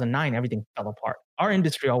 2009, everything fell apart. Our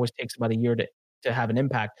industry always takes about a year to have an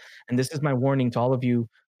impact. And this is my warning to all of you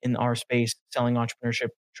in our space, selling entrepreneurship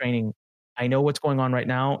training. I know what's going on right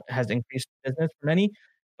now has increased business for many,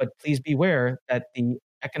 but please beware that the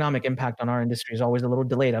economic impact on our industry is always a little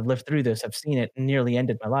delayed. I've lived through this. I've seen it, nearly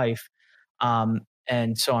ended my life.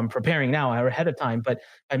 And so I'm preparing now ahead of time. But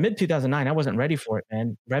by mid 2009, I wasn't ready for it,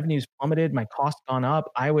 man. Revenues plummeted. My costs gone up.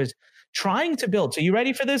 I was trying to build. So you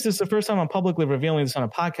ready for this? This is the first time I'm publicly revealing this on a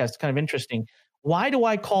podcast. It's kind of interesting. Why do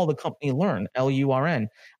I call the company Learn, L-U-R-N?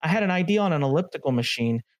 I had an idea on an elliptical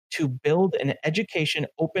machine to build an education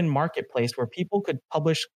open marketplace where people could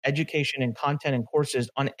publish education and content and courses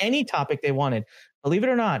on any topic they wanted. Believe it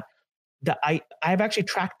or not, I've actually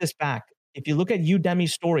tracked this back. If you look at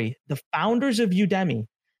Udemy's story, the founders of Udemy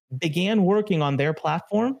began working on their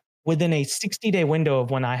platform within a 60-day window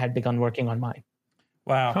of when I had begun working on mine.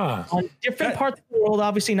 Wow. On different parts of the world,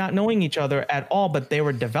 obviously not knowing each other at all, but they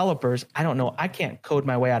were developers. I don't know. I can't code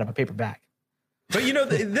my way out of a paper bag. But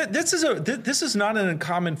this is not an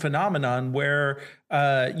uncommon phenomenon where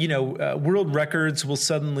world records will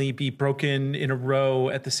suddenly be broken in a row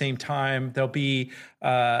at the same time. There'll be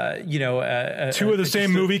two of the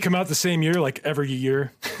same movie come out the same year, like every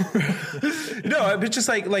year. No, but just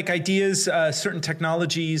like ideas, certain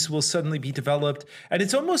technologies will suddenly be developed, and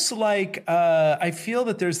it's almost like I feel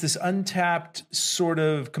that there's this untapped sort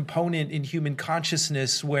of component in human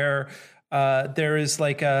consciousness where there is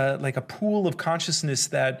like a pool of consciousness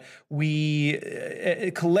that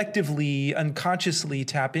we collectively, unconsciously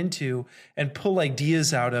tap into and pull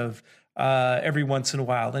ideas out of every once in a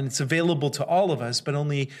while. And it's available to all of us, but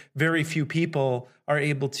only very few people are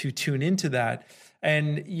able to tune into that.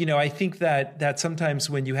 And, I think that sometimes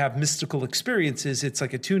when you have mystical experiences, it's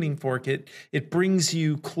like a tuning fork. It brings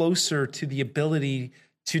you closer to the ability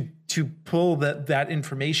to pull that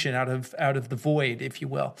information out of the void, if you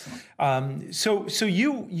will. So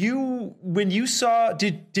you when you saw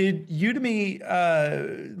did Udemy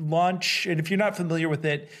launch, and if you're not familiar with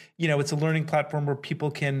it, it's a learning platform where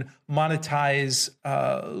people can monetize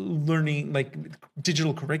learning, like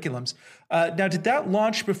digital curriculums. Now, did that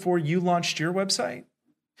launch before you launched your website?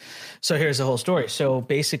 So here's the whole story. So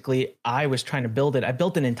basically, I was trying to build it. I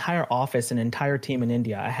built an entire office, an entire team in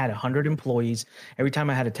India. I had 100 employees. Every time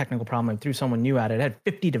I had a technical problem, I threw someone new at it. I had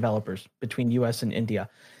 50 developers between US and India.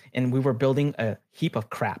 And we were building a heap of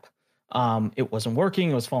crap. It wasn't working.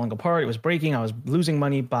 It was falling apart. It was breaking. I was losing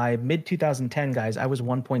money. By mid-2010, guys, I was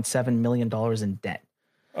 $1.7 million in debt.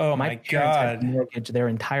 Oh, my God. Had to mortgage their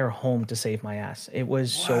entire home to save my ass. It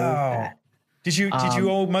was so bad. Did you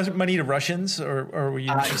owe money to Russians, or were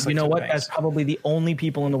you just you know what? That's probably the only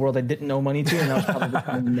people in the world I didn't owe money to, and that was probably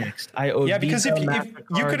coming next. I owed because Visa, if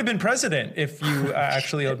you could have been president if you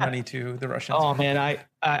actually owed money to the Russians. Oh man,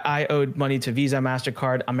 I owed money to Visa,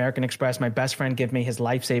 MasterCard, American Express. My best friend gave me his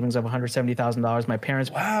life savings of $170,000. My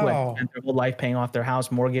parents who had spent their whole life paying off their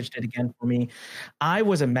house, mortgaged it again for me. I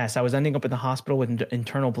was a mess. I was ending up in the hospital with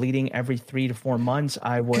internal bleeding every 3 to 4 months.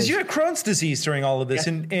 Because you had Crohn's disease during all of this,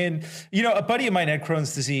 and a buddy of mine had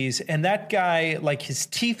Crohn's disease, and that guy, like, his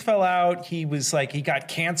teeth fell out. He was like, he got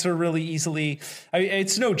cancer really easily. I mean,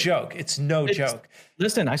 it's no joke. It's no joke.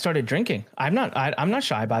 Listen, I started drinking. I'm not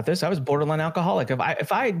shy about this. I was borderline alcoholic.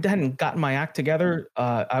 If I hadn't gotten my act together,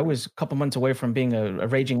 I was a couple months away from being a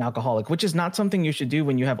raging alcoholic, which is not something you should do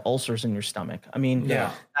when you have ulcers in your stomach. I mean,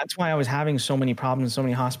 that's why I was having so many problems, so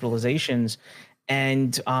many hospitalizations.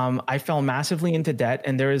 And I fell massively into debt.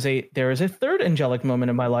 And there is a third angelic moment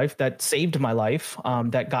in my life that saved my life,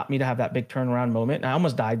 that got me to have that big turnaround moment. And I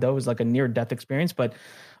almost died, though. It was like a near-death experience. But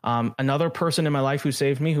another person in my life who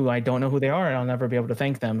saved me, who I don't know who they are, and I'll never be able to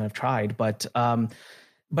thank them. I've tried. But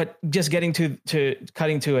just getting to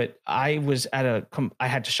cutting to it, I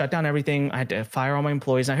had to shut down everything. I had to fire all my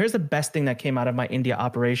employees. Now, here's the best thing that came out of my India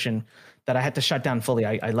operation that I had to shut down fully.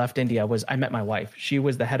 I left India. I met my wife. She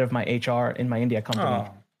was the head of my HR in my India company.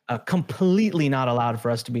 Completely not allowed for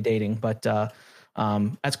us to be dating, but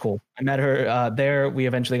that's cool. I met her there. We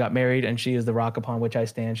eventually got married, and she is the rock upon which I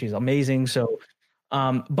stand. She's amazing. So,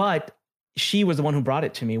 but she was the one who brought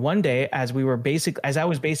it to me. One day, as I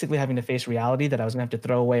was basically having to face reality that I was gonna have to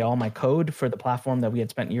throw away all my code for the platform that we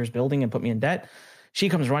had spent years building and put me in debt, she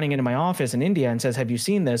comes running into my office in India and says, "Have you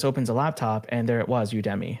seen this?" Opens a laptop, and there it was,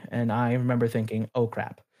 Udemy. And I remember thinking, oh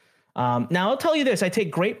crap. Now I'll tell you this, I take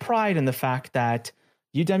great pride in the fact that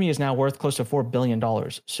Udemy is now worth close to $4 billion.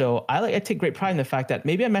 So I take great pride in the fact that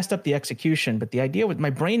maybe I messed up the execution, but the idea with my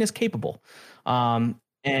brain is capable.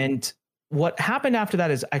 And what happened after that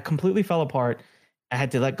is I completely fell apart. I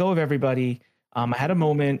had to let go of everybody. I had a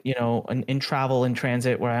moment, in travel, in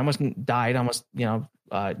transit, where I almost died,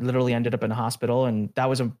 literally ended up in a hospital. And that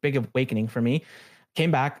was a big awakening for me.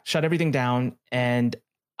 Came back, shut everything down, and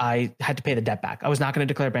I had to pay the debt back. I was not going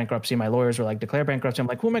to declare bankruptcy. My lawyers were like, declare bankruptcy. I'm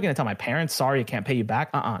like, who am I going to tell my parents? Sorry, I can't pay you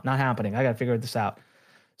back. Not happening. I got to figure this out.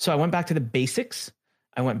 So I went back to the basics.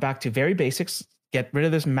 I went back to very basics, get rid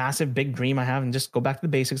of this massive big dream I have and just go back to the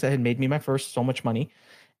basics that had made me my first so much money.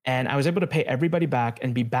 And I was able to pay everybody back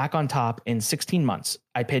and be back on top in 16 months.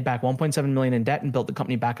 I paid back 1.7 million in debt and built the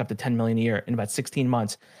company back up to 10 million a year in about 16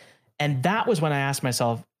 months. And that was when I asked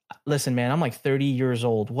myself, listen, man, I'm like 30 years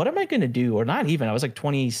old. What am I going to do? Or not even, I was like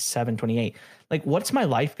 27, 28. Like, what's my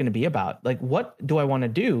life going to be about? Like, what do I want to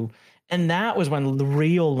do? And that was when the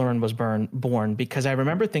real Learn was born, because I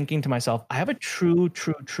remember thinking to myself, I have a true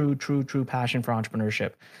passion for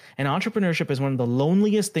entrepreneurship. And entrepreneurship is one of the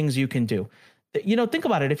loneliest things you can do. You know, think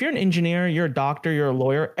about it. If you're an engineer, you're a doctor, you're a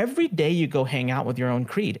lawyer, every day you go hang out with your own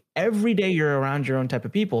creed. Every day you're around your own type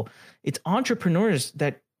of people. It's entrepreneurs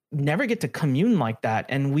that never get to commune like that.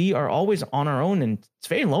 And we are always on our own, and it's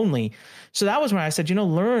very lonely. So that was when I said, you know,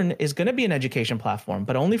 Learn is going to be an education platform,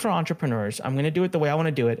 but only for entrepreneurs. I'm going to do it the way I want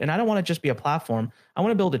to do it. And I don't want to just be a platform. I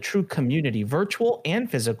want to build a true community, virtual and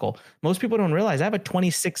physical. Most people don't realize I have a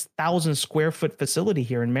 26,000 square foot facility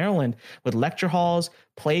here in Maryland with lecture halls,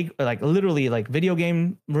 like literally like video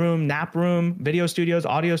game room, nap room, video studios,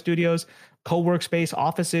 audio studios, co-workspace,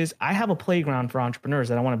 offices. I have a playground for entrepreneurs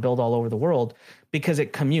that I want to build all over the world, because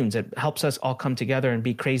it communes. It helps us all come together and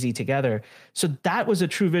be crazy together. So that was a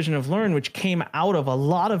true vision of Learn, which came out of a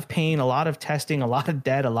lot of pain, a lot of testing, a lot of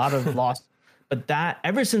debt, a lot of loss. But that,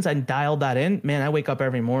 ever since I dialed that in, man, I wake up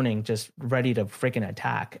every morning just ready to freaking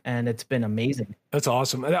attack, and it's been amazing. That's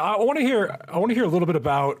awesome. I want to hear a little bit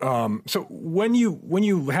about. So when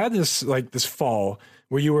you had this fall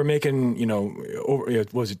where you were making, you know, over,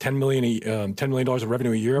 was it $10 million of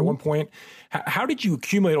revenue a year at one point? How did you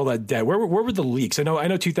accumulate all that debt? Where were the leaks? I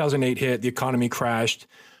know 2008 hit, the economy crashed.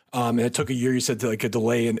 And it took a year, you said, to like a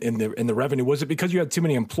delay in the revenue. Was it because you had too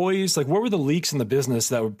many employees? Like, what were the leaks in the business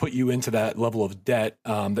that would put you into that level of debt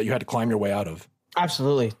that you had to climb your way out of?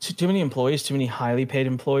 Absolutely. Too many employees, too many highly paid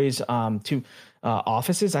employees,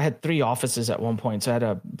 offices. I had 3 offices at one point. So I had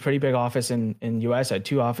a pretty big office in US. I had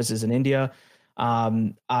 2 offices in India.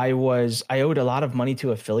 I owed a lot of money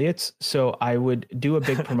to affiliates. So I would do a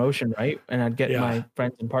big promotion, right? And I'd get my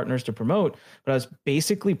friends and partners to promote, but I was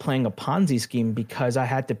basically playing a Ponzi scheme because I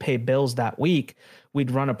had to pay bills that week. We'd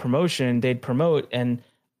run a promotion, they'd promote, and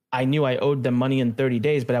I knew I owed them money in 30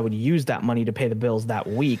 days, but I would use that money to pay the bills that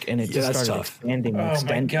week. And it just started expanding. Oh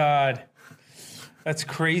my God. That's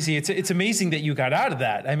crazy. It's amazing that you got out of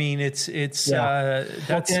that. I mean, that's, can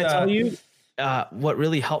I tell you, what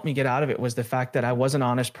really helped me get out of it was the fact that I was an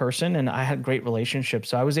honest person and I had great relationships.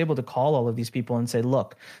 So I was able to call all of these people and say,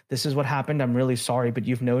 look, this is what happened. I'm really sorry, but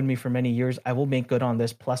you've known me for many years. I will make good on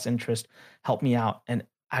this plus interest. Help me out. And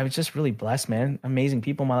I was just really blessed, man. Amazing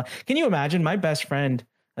people in my life. Can you imagine? My best friend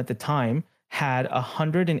at the time had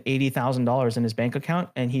 $180,000 in his bank account,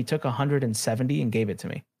 and he took 170 and gave it to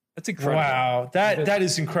me. That's incredible. Wow. That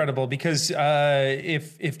is incredible, because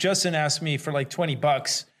if Justin asked me for like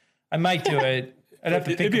 $20, I might do it. I'd have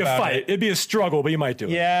to think about it. It'd be a fight. It'd be a struggle, but you might do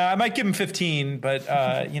it. Yeah, I might give him 15, but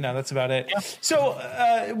that's about it. Yeah.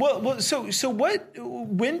 So, so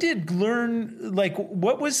when did Learn, like,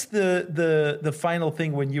 what was the final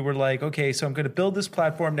thing when you were like, okay, so I'm going to build this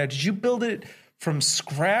platform. Now, did you build it from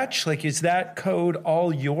scratch? Like, is that code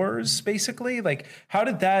all yours, basically? Like, how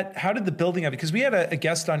did the building of it? Because we had a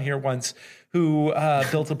guest on here once who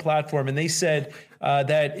built a platform, and they said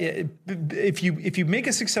that if you make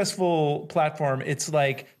a successful platform, it's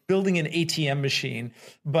like building an ATM machine.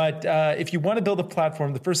 But if you want to build a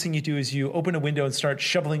platform, the first thing you do is you open a window and start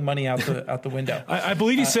shoveling money out the window. I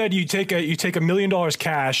believe you said you take $1 million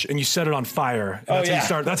cash and you set it on fire. That's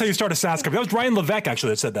how you start a SaaS company. That was Ryan Levesque actually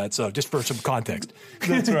that said that. So just for some context.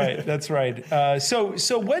 That's right. That's right.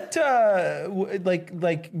 So what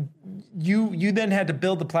like you then had to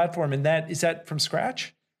build the platform, and is that from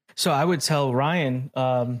scratch? So I would tell Ryan,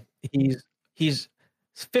 he's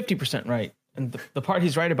 50% right. And the part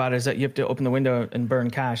he's right about is that you have to open the window and burn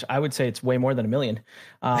cash. I would say it's way more than $1 million.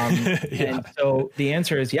 And so the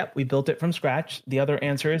answer is, yep, we built it from scratch. The other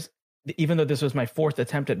answer is, even though this was my 4th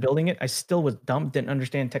attempt at building it, I still was dumb, didn't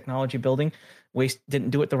understand technology building, didn't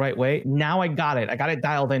do it the right way. Now I got it. I got it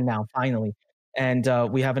dialed in now, finally. And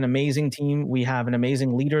we have an amazing team. We have an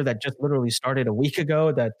amazing leader that just literally started a week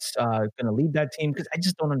ago that's going to lead that team, because I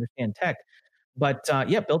just don't understand tech. But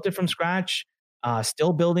built it from scratch.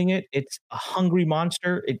 Still building it. It's a hungry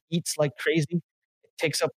monster. It eats like crazy. It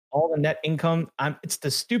takes up all the net income. It's the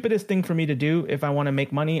stupidest thing for me to do. If I want to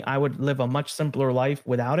make money, I would live a much simpler life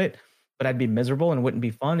without it, but I'd be miserable and wouldn't be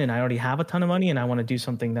fun. And I already have a ton of money, and I want to do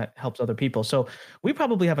something that helps other people. So we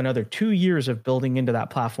probably have another 2 years of building into that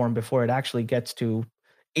platform before it actually gets to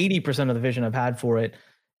 80% of the vision I've had for it.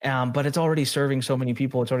 But it's already serving so many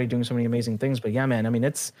people. It's already doing so many amazing things. But yeah, man, I mean,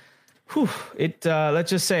 let's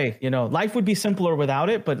just say, life would be simpler without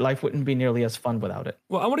it, but life wouldn't be nearly as fun without it.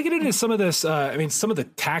 Well, I want to get into some of this. Some of the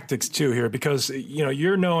tactics too here, because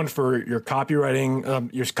you're known for your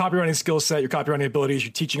copywriting skill set, your copywriting abilities.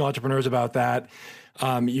 You're teaching entrepreneurs about that.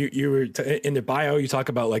 You were in the bio, you talk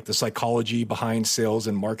about like the psychology behind sales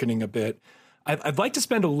and marketing a bit. I'd like to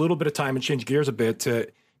spend a little bit of time and change gears a bit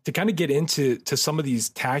to kind of get into some of these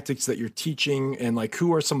tactics that you're teaching, and like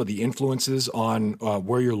who are some of the influences on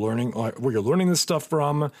where you're learning this stuff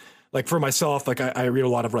from. Like for myself, like I read a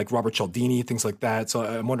lot of like Robert Cialdini, things like that. So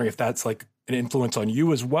I'm wondering if that's like an influence on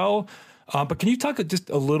you as well. But can you talk just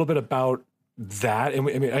a little bit about that? And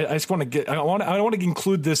I just want to I want to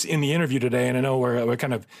include this in the interview today. And I know we're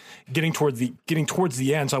kind of getting towards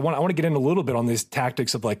the end. So I want to get in a little bit on these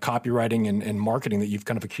tactics of like copywriting and marketing that you've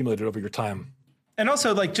kind of accumulated over your time. And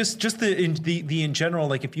also, like just the in general,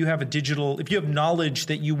 like if you have knowledge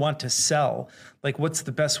that you want to sell, like what's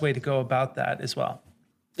the best way to go about that as well?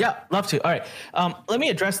 Yeah, love to. All right, let me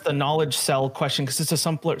address the knowledge sell question, because it's a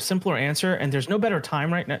simpler answer, and there's no better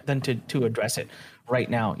time right now than to address it right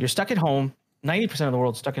now. You're stuck at home. 90% of the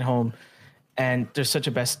world's stuck at home, and there's such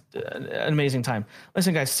an amazing time.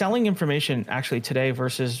 Listen, guys, selling information actually today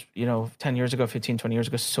versus 10 years ago, 15, 20 years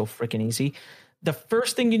ago is so freaking easy. The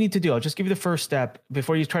first thing you need to do, I'll just give you the first step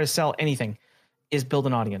before you try to sell anything, is build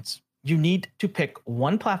an audience. You need to pick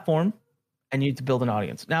one platform and you need to build an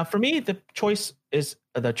audience. Now, for me, the choice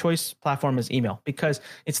platform is email, because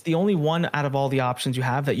it's the only one out of all the options you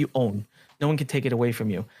have that you own. No one can take it away from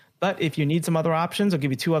you. But if you need some other options, I'll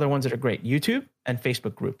give you two other ones that are great: YouTube and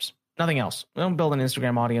Facebook groups. Nothing else. Don't build an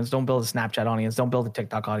Instagram audience. Don't build a Snapchat audience. Don't build a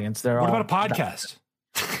TikTok audience. What about a podcast?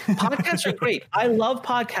 Podcasts are great. I love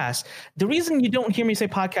podcasts. The reason you don't hear me say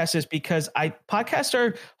podcasts is because podcasts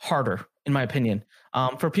are harder, in my opinion.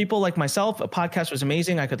 For people like myself, a podcast was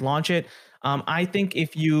amazing. I could launch it. I think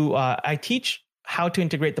if I teach how to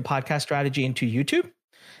integrate the podcast strategy into YouTube,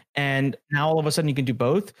 and now all of a sudden you can do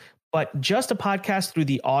both. But just a podcast through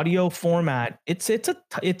the audio format, it's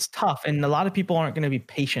tough, and a lot of people aren't going to be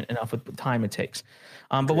patient enough with the time it takes.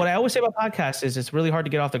 But what I always say about podcasts is it's really hard to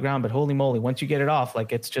get off the ground, but holy moly, once you get it off,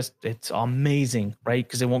 like it's amazing, right?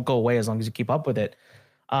 Because it won't go away as long as you keep up with it.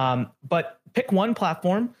 But pick one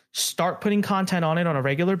platform, start putting content on it on a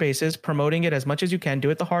regular basis, promoting it as much as you can, do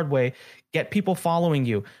it the hard way, get people following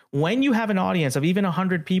you. When you have an audience of even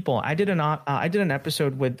 100 people, I did an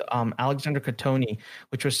episode with Alexandra Catoni,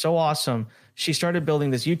 which was so awesome. She started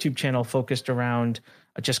building this YouTube channel focused around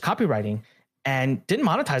just copywriting, and didn't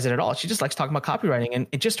monetize it at all. She just likes talking about copywriting, and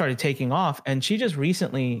it just started taking off. And she just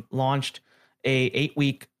recently launched a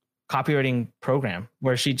 8-week copywriting program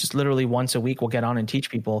where she just literally once a week will get on and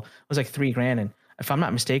teach people. It was like $3,000. And if I'm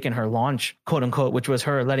not mistaken, her launch, quote unquote, which was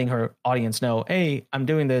her letting her audience know, hey, I'm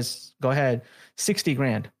doing this, go ahead,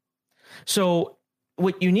 $60,000. So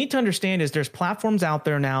what you need to understand is there's platforms out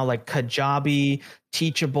there now like Kajabi,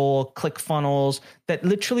 Teachable, ClickFunnels that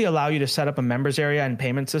literally allow you to set up a members area and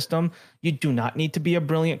payment system. You do not need to be a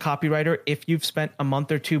brilliant copywriter. If you've spent a month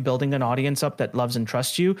or two building an audience up that loves and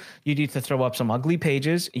trusts you, you need to throw up some ugly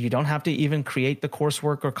pages. You don't have to even create the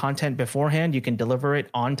coursework or content beforehand. You can deliver it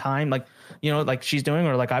on time, like she's doing,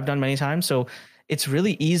 or like I've done many times. So it's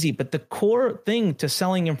really easy. But the core thing to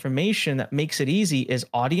selling information that makes it easy is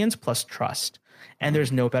audience plus trust. And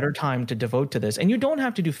there's no better time to devote to this. And you don't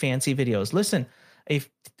have to do fancy videos. Listen, a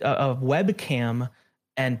webcam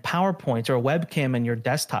and PowerPoint, or a webcam and your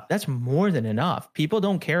desktop, that's more than enough. People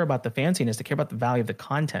don't care about the fanciness. They care about the value of the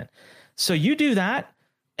content. So you do that,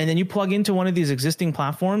 and then you plug into one of these existing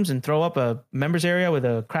platforms and throw up a members area with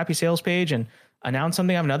a crappy sales page and announce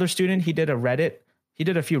something. I have another student. He did a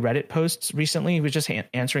few Reddit posts recently. He was just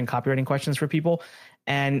answering copywriting questions for people,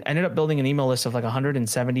 and ended up building an email list of like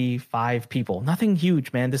 175 people. Nothing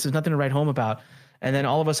huge, man. This is nothing to write home about. And then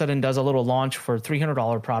all of a sudden does a little launch for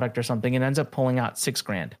 $300 product or something, and ends up pulling out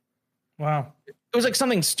 $6,000. Wow. It was like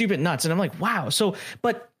something stupid nuts. And I'm like, wow. So,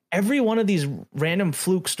 but every one of these random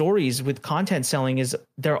fluke stories with content selling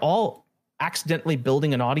they're all accidentally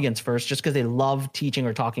building an audience first just because they love teaching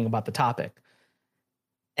or talking about the topic.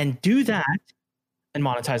 And do that and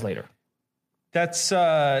monetize later. That's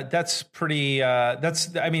pretty,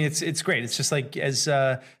 it's great. It's just like, as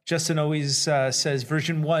Justin always says,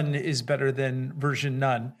 version 1 is better than version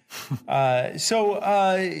none. So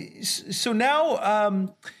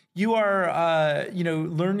now you are,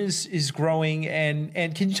 Learn is growing,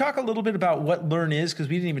 and can you talk a little bit about what Learn is? Because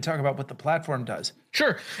we didn't even talk about what the platform does.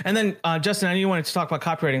 Sure. And then, Justin, I know you wanted to talk about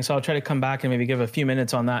copywriting, so I'll try to come back and maybe give a few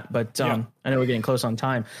minutes on that. But I know we're getting close on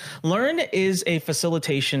time. Learn is a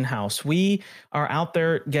facilitation house. We are out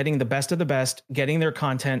there getting the best of the best, getting their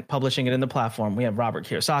content, publishing it in the platform. We have Robert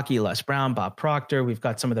Kiyosaki, Les Brown, Bob Proctor. We've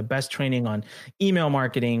got some of the best training on email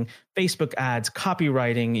marketing, Facebook ads,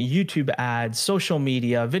 copywriting, YouTube ads, social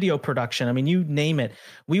media, video production. I mean, you name it.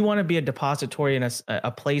 We want to be a depository and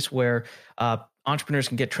a place where entrepreneurs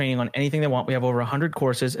can get training on anything they want. We have over 100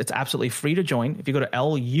 courses. It's absolutely free to join. If you go to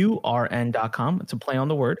LURN.com, it's a play on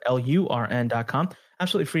the word, LURN.com,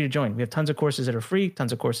 absolutely free to join. We have tons of courses that are free,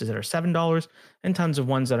 tons of courses that are $7, and tons of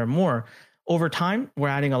ones that are more. Over time, we're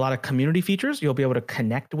adding a lot of community features. You'll be able to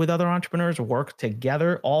connect with other entrepreneurs, work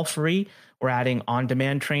together, all free. We're adding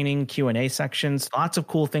on-demand training, Q&A sections, lots of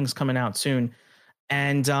cool things coming out soon.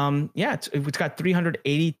 And it's got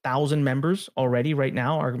 380,000 members already right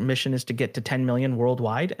now. Our mission is to get to 10 million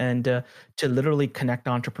worldwide and to literally connect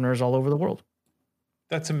entrepreneurs all over the world.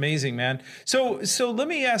 That's amazing, man. So let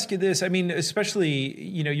me ask you this. I mean, especially,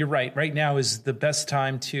 you're right. Right now is the best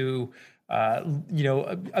time to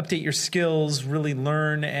update your skills, really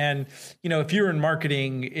learn. And, if you're in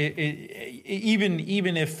marketing,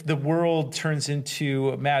 even if the world turns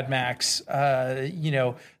into Mad Max,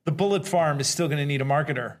 the bullet farm is still going to need a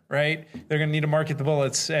marketer, right? They're going to need to market the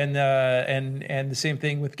bullets, and the same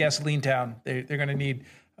thing with Gasoline Town. They're going to need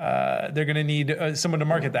someone to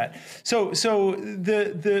market that. So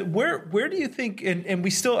where do you think? And I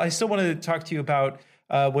still want to talk to you about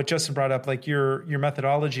what Justin brought up, like your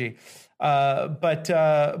methodology. But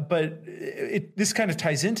this kind of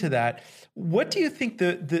ties into that. What do you think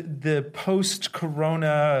the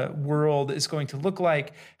post-corona world is going to look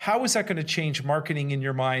like? How is that going to change marketing in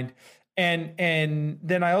your mind? And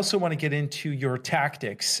then I also want to get into your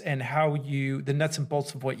tactics and the nuts and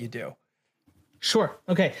bolts of what you do. Sure.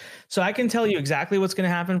 Okay. So I can tell you exactly what's going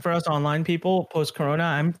to happen for us online people post-corona.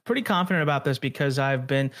 I'm pretty confident about this because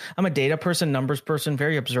I'm a data person, numbers person,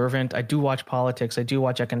 very observant. I do watch politics. I do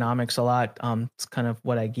watch economics a lot. It's kind of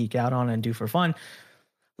what I geek out on and do for fun.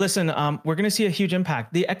 Listen, we're going to see a huge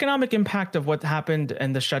impact. The economic impact of what happened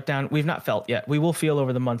and the shutdown, we've not felt yet. We will feel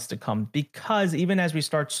over the months to come, because even as we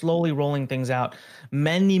start slowly rolling things out,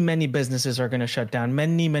 many, many businesses are going to shut down.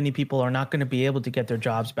 Many, many people are not going to be able to get their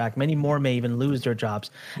jobs back. Many more may even lose their jobs.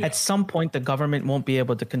 Yeah. At some point, the government won't be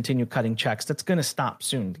able to continue cutting checks. That's going to stop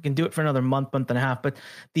soon. They can do it for another month and a half. But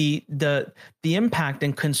the impact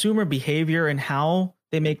in consumer behavior and how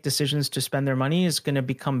they make decisions to spend their money is going to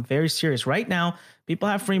become very serious. Right now, people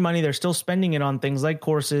have free money. They're still spending it on things like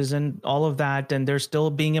courses and all of that, and they're still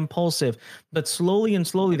being impulsive. But slowly,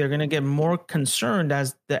 they're going to get more concerned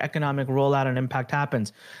as the economic rollout and impact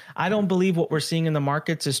happens. I don't believe what we're seeing in the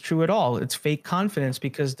markets is true at all. It's fake confidence,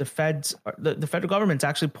 because the federal government's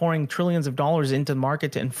actually pouring trillions of dollars into the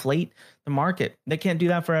market to inflate the market. They can't do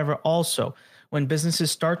that forever also. When businesses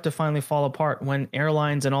start to finally fall apart, when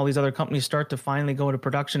airlines and all these other companies start to finally go into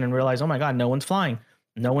production and realize, oh my God, no one's flying.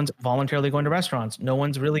 No one's voluntarily going to restaurants. No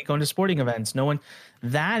one's really going to sporting events.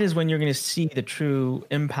 That is when you're going to see the true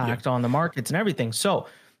impact on the markets and everything. So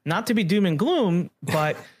not to be doom and gloom,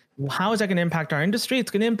 but how is that going to impact our industry? It's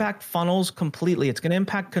going to impact funnels completely. It's going to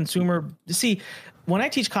impact consumer. See, when I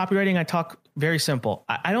teach copywriting, I talk very simple.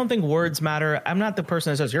 I don't think words matter. I'm not the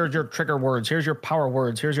person that says, here's your trigger words, here's your power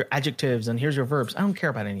words, here's your adjectives, and here's your verbs. I don't care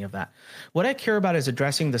about any of that. What I care about is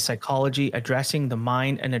addressing the psychology, addressing the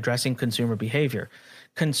mind, and addressing consumer behavior.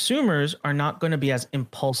 Consumers are not going to be as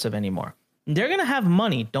impulsive anymore. They're going to have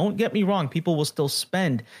money. Don't get me wrong. People will still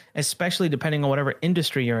spend, especially depending on whatever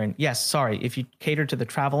industry you're in. Yes, sorry. If you cater to the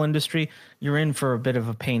travel industry, you're in for a bit of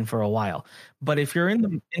a pain for a while. But if you're in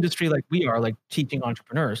the industry like we are, like teaching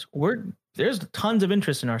entrepreneurs, there's tons of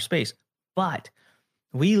interest in our space. But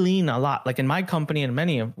we lean a lot, like in my company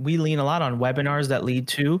and we lean a lot on webinars that lead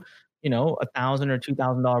to, $1,000 or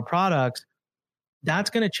 $2,000 products. That's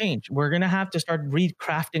going to change. We're going to have to start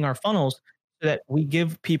recrafting our funnels so that we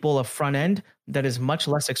give people a front end that is much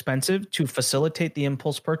less expensive to facilitate the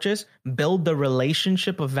impulse purchase, build the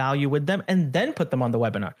relationship of value with them, and then put them on the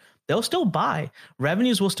webinar. They'll still buy.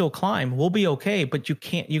 Revenues will still climb. We'll be okay, but you're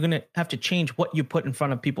going to have to change what you put in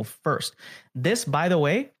front of people first. This, by the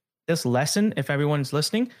way, this lesson, if everyone's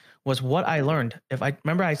listening, was what I learned.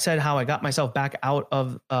 I said how I got myself back out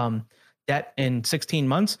of debt in 16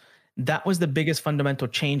 months. That was the biggest fundamental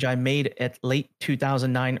change I made at late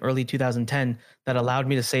 2009, early 2010 that allowed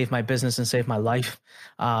me to save my business and save my life.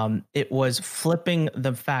 It was flipping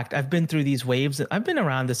the fact. I've been through these waves. I've been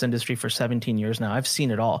around this industry for 17 years now. I've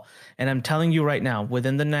seen it all. And I'm telling you right now,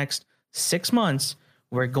 within the next 6 months,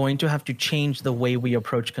 we're going to have to change the way we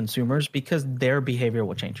approach consumers because their behavior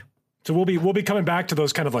will change. So we'll be coming back to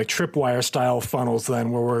those kind of like tripwire style funnels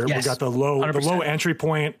then, where we got the low entry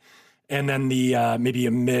point, and then the maybe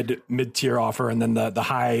a mid tier offer, and then the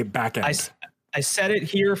high back end. I said it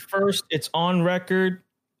here first. It's on record.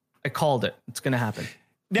 I called it. It's going to happen.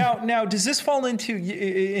 Now, does this fall into?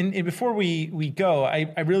 And before we go,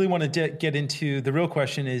 I really want to get into the real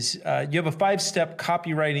question. Is you have a 5-step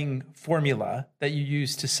copywriting formula that you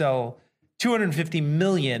use to sell 250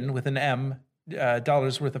 million with an M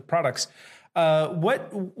dollars worth of products. What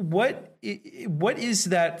is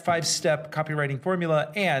that 5-step copywriting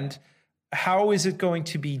formula, and how is it going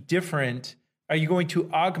to be different? Are you going to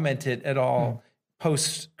augment it at all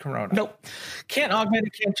post-corona? Nope. Can't augment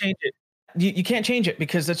it, can't change it. You can't change it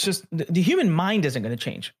because that's just the human mind isn't going to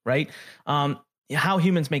change, right? How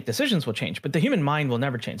humans make decisions will change, but the human mind will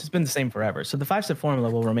never change. It's been the same forever. So the 5-step formula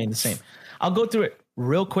will remain the same. I'll go through it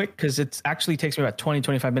real quick because it actually takes me about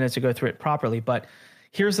 20-25 minutes to go through it properly. But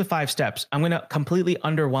here's the 5 steps. I'm going to completely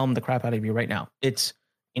underwhelm the crap out of you right now. It's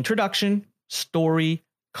introduction, story,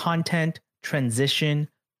 content, transition,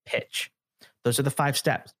 pitch. Those are the 5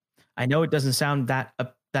 steps. I know it doesn't sound that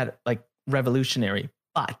like revolutionary,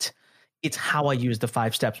 but it's how I use the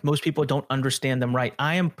 5 steps. Most people don't understand them right.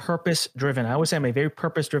 I am purpose driven. I always say I'm a very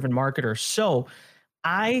purpose driven marketer. So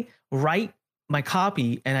I write my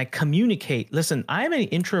copy and I communicate. Listen, I'm an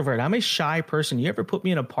introvert. I'm a shy person. You ever put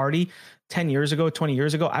me in a party 10 years ago, 20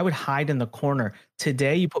 years ago, I would hide in the corner.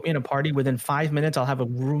 Today, you put me in a party, within 5 minutes, I'll have a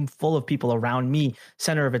room full of people around me,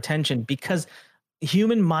 center of attention, because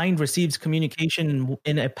human mind receives communication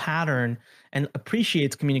in a pattern and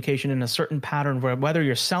appreciates communication in a certain pattern, where whether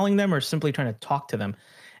you're selling them or simply trying to talk to them.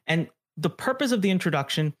 And the purpose of the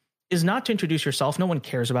introduction is not to introduce yourself. No one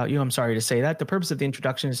cares about you. I'm sorry to say that. The purpose of the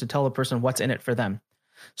introduction is to tell the person what's in it for them.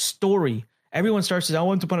 Story. Everyone starts to say,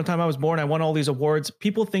 once upon a time I was born, I won all these awards.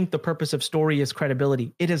 People think the purpose of story is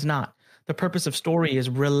credibility. It is not. The purpose of story is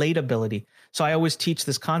relatability. So I always teach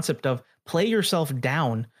this concept of play yourself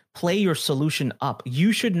down, play your solution up.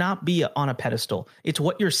 You should not be on a pedestal. It's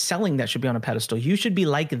what you're selling that should be on a pedestal. You should be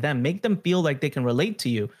like them. Make them feel like they can relate to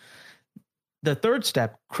you. The third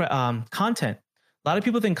step, content. A lot of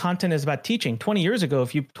people think content is about teaching. 20 years ago,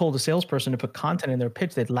 if you told a salesperson to put content in their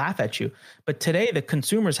pitch, they'd laugh at you. But today, the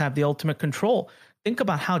consumers have the ultimate control. Think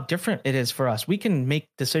about how different it is for us. We can make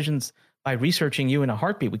decisions by researching you in a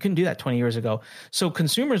heartbeat. We couldn't do that 20 years ago. So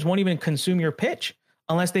consumers won't even consume your pitch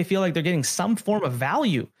unless they feel like they're getting some form of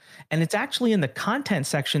value. And it's actually in the content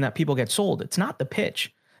section that people get sold. It's not the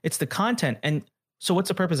pitch. It's the content. And so what's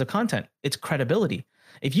the purpose of content? It's credibility.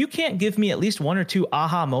 If you can't give me at least 1 or 2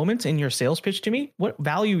 aha moments in your sales pitch to me, what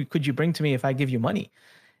value could you bring to me if I give you money?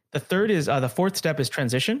 The fourth step is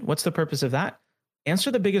transition. What's the purpose of that?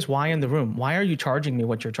 Answer the biggest why in the room. Why are you charging me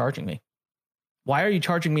what you're charging me? Why are you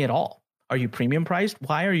charging me at all? Are you premium priced?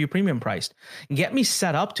 Why are you premium priced? Get me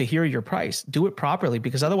set up to hear your price. Do it properly,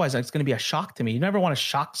 because otherwise it's going to be a shock to me. You never want to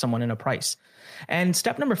shock someone in a price. And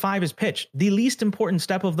step number 5 is pitch, the least important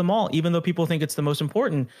step of them all, even though people think it's the most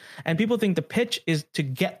important. And people think the pitch is to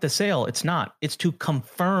get the sale. It's not. It's to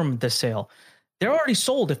confirm the sale. They're already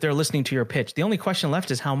sold if they're listening to your pitch. The only question left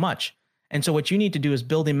is how much. And so what you need to do is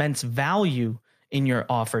build immense value in your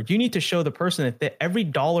offer. You need to show the person that every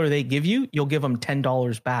dollar they give you, you'll give them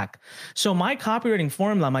 $10 back. So my copywriting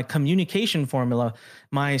formula, my communication formula,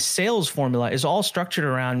 my sales formula is all structured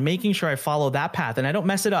around making sure I follow that path and I don't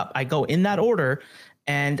mess it up. I go in that order,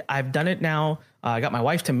 and I've done it now. I got my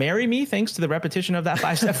wife to marry me thanks to the repetition of that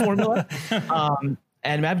 5-step formula.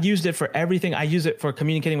 And I've used it for everything. I use it for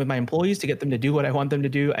communicating with my employees to get them to do what I want them to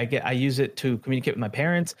do. I use it to communicate with my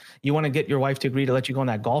parents. You want to get your wife to agree to let you go on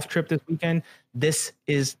that golf trip this weekend. This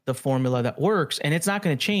is the formula that works, and it's not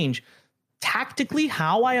going to change. Tactically,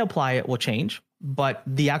 how I apply it will change, but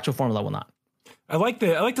the actual formula will not. I like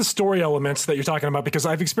the story elements that you're talking about, because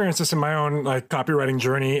I've experienced this in my own like copywriting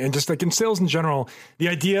journey, and just like in sales in general, the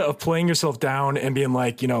idea of playing yourself down and being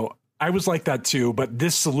like, I was like that too, but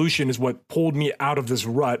this solution is what pulled me out of this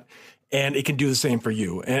rut, and it can do the same for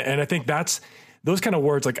you. And I think those kind of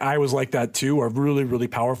words, like I was like that too, are really, really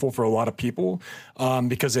powerful for a lot of people,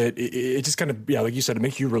 because it just kind of, like you said, it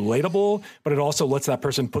makes you relatable, but it also lets that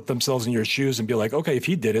person put themselves in your shoes and be like, okay, if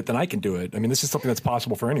he did it, then I can do it. I mean, this is something that's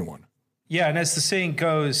possible for anyone. Yeah, and as the saying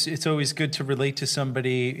goes, it's always good to relate to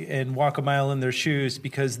somebody and walk a mile in their shoes,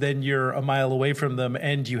 because then you're a mile away from them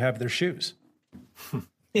and you have their shoes.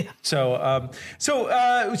 Yeah. So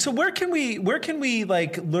where can we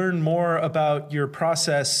like learn more about your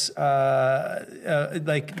process?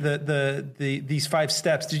 Like these 5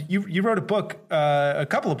 steps. You wrote a book, a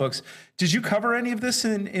couple of books. Did you cover any of this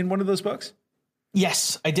in one of those books?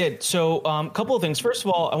 Yes, I did. So a couple of things. First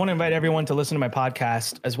of all, I want to invite everyone to listen to my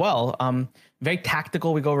podcast as well. Very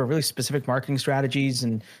tactical. We go over really specific marketing strategies,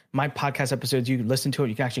 and my podcast episodes, you listen to it,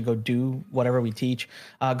 you can actually go do whatever we teach.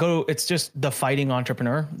 It's just The Fighting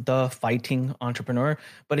Entrepreneur. But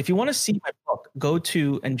if you want to see my book, go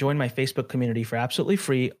to and join my Facebook community for absolutely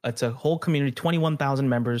free. It's a whole community, 21,000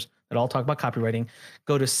 members that all talk about copywriting.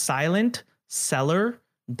 Go to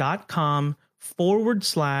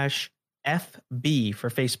silentseller.com/FB for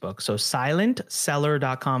Facebook. So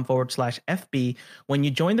silentseller.com/FB. When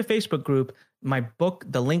you join the Facebook group, my book,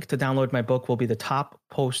 the link to download my book will be the top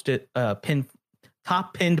pinned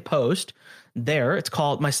post there. It's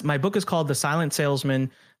called, my book is called The Silent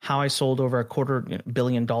Salesman, How I Sold Over $250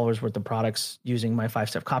 million worth of products using my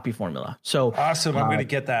 5-step copy formula. So awesome. I'm going to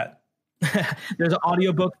get that. There's an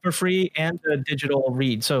audiobook for free and a digital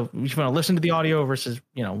read. So if you want to listen to the audio versus,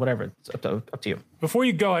 whatever, it's up to you. Before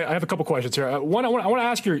you go, I have a couple questions here. One, I want to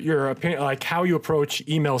ask your opinion, like how you approach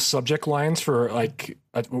email subject lines for like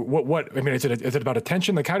what I mean, is it about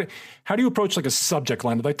attention? Like how do you approach like a subject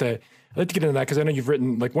line? I'd like to get into that because I know you've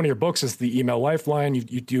written, like, one of your books is the Email Lifeline.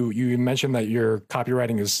 You mentioned that your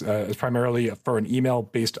copywriting is primarily for an email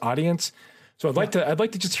based audience. So I'd like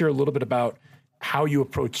to just hear a little bit about how you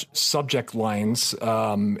approach subject lines,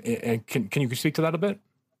 and can you speak to that a bit?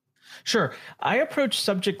 Sure. I approach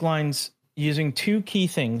subject lines using two key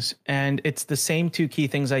things, and it's the same two key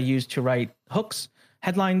things I use to write hooks,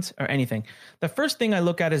 headlines, or anything. The first thing I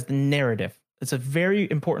look at is the narrative. It's a very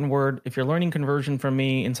important word. If you're learning conversion from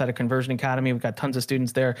me inside of Conversion Academy, we've got tons of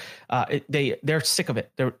students there. They're sick of it.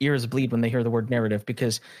 Their ears bleed when they hear the word narrative,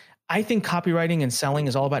 because I think copywriting and selling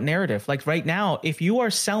is all about narrative. Like right now, if you are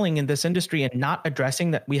selling in this industry and not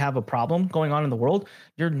addressing that we have a problem going on in the world,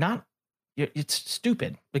 it's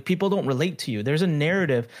stupid. Like, people don't relate to you. There's a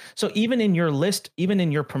narrative. So even in your list, even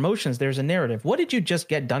in your promotions, there's a narrative. What did you just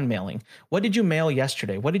get done mailing? What did you mail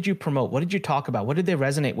yesterday? What did you promote? What did you talk about? What did they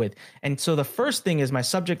resonate with? And so the first thing is my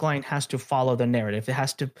subject line has to follow the narrative. It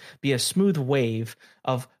has to be a smooth wave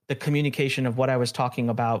of the communication of what I was talking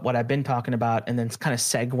about, what I've been talking about, and then it's kind of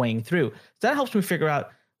segueing through. So that helps me figure out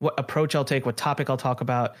what approach I'll take, what topic I'll talk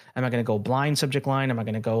about. Am I going to go blind subject line? Am I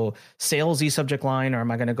going to go salesy subject line? Or am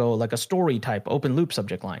I going to go like a story type, open loop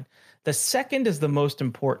subject line? The second is the most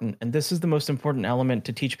important, and this is the most important element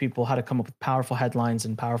to teach people how to come up with powerful headlines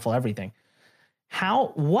and powerful everything.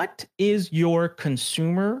 What is your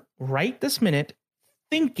consumer right this minute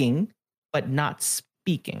thinking, but not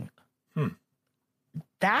speaking?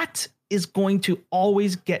 That is going to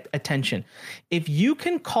always get attention. If you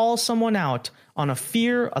can call someone out on a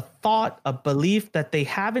fear, a thought, a belief that they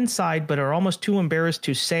have inside, but are almost too embarrassed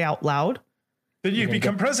to say out loud, then you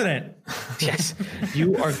become president. Yes,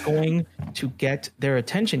 you are going to get their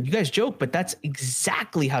attention. You guys joke, but that's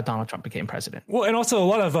exactly how Donald Trump became president. Well, and also a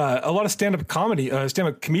lot of stand-up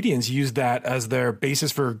comedians use that as their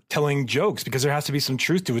basis for telling jokes, because there has to be some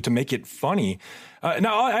truth to it to make it funny.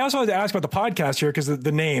 Now, I also wanted to ask about the podcast here, because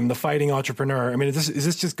the name, The Fighting Entrepreneur. I mean, is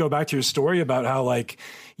this just go back to your story about how, like,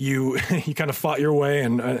 you kind of fought your way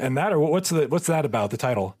and that, or what's that about, the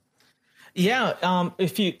title? Yeah.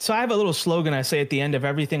 So I have a little slogan I say at the end of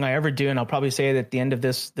everything I ever do, and I'll probably say it at the end of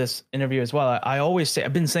this interview as well. I always say,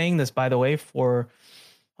 I've been saying this, by the way, for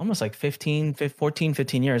almost like 15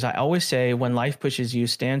 years. I always say, when life pushes you,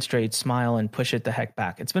 stand straight, smile, and push it the heck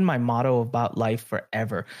back. It's been my motto about life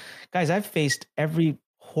forever. Guys, I've faced every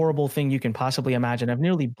horrible thing you can possibly imagine. I've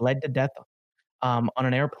nearly bled to death on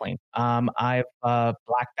an airplane. I've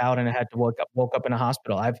blacked out and I had to woke up in a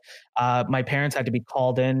hospital. My parents had to be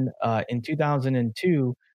called in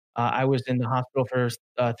 2002. I was in the hospital for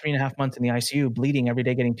 3.5 months in the ICU, bleeding every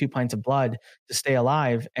day, getting 2 pints of blood to stay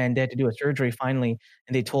alive. And they had to do a surgery finally.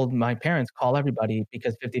 And they told my parents, call everybody,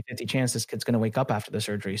 because 50-50 chance this kid's going to wake up after the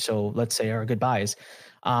surgery. So let's say our goodbyes.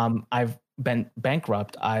 I've been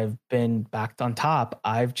bankrupt. I've been backed on top.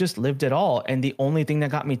 I've just lived it all. And the only thing that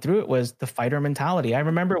got me through it was the fighter mentality. I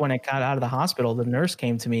remember when I got out of the hospital, the nurse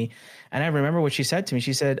came to me, and I remember what she said to me.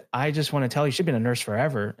 She said, I just want to tell you, she'd been a nurse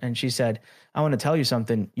forever. And she said, I want to tell you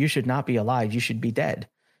something. You should not be alive. You should be dead.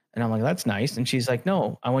 And I'm like, that's nice. And she's like,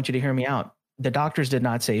 no, I want you to hear me out. The doctors did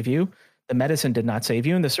not save you. The medicine did not save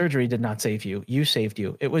you, and the surgery did not save you. You saved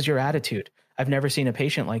you. It was your attitude. I've never seen a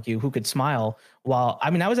patient like you who could smile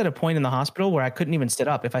I was at a point in the hospital where I couldn't even sit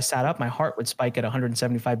up. If I sat up, my heart would spike at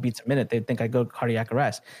 175 beats a minute. They'd think I'd go cardiac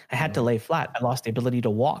arrest. I had to lay flat. I lost the ability to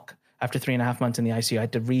walk after 3.5 months in the ICU. I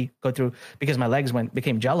had to go through, because my legs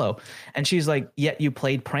became jello. And she's like, yet you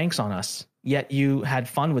played pranks on us. Yet you had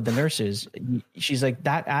fun with the nurses. She's like,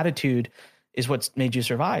 that attitude is what's made you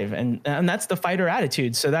survive. And that's the fighter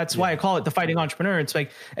attitude. So that's why I call it the fighting entrepreneur. It's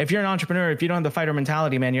like, if you're an entrepreneur, if you don't have the fighter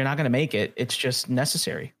mentality, man, you're not going to make it. It's just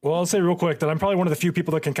necessary. Well, I'll say real quick that I'm probably one of the few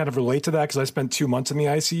people that can kind of relate to that, because I spent 2 months in the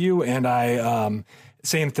ICU, and I,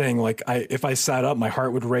 same thing. Like if I sat up, my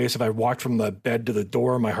heart would race. If I walked from the bed to the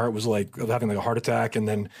door, my heart was like having like a heart attack. And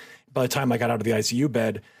then by the time I got out of the ICU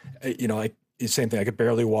bed, same thing. I could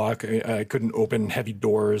barely walk. I couldn't open heavy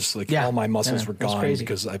doors. Like all my muscles were gone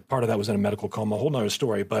because part of that was in a medical coma. A whole nother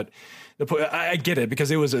story. But I get it,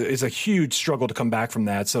 because it's a huge struggle to come back from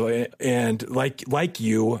that. So, and like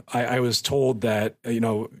you, I was told that,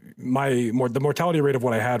 the mortality rate of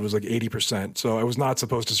what I had was like 80%. So I was not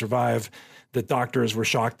supposed to survive. The doctors were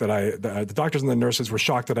shocked that the doctors and the nurses were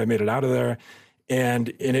shocked that I made it out of there. And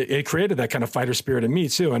it created that kind of fighter spirit in me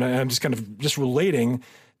too. And I'm just kind of just relating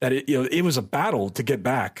that it was a battle to get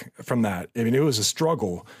back from that. I mean, it was a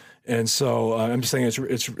struggle. And so I'm just saying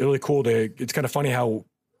it's really cool it's kind of funny how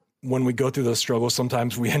when we go through those struggles,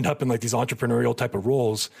 sometimes we end up in like these entrepreneurial type of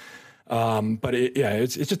roles. But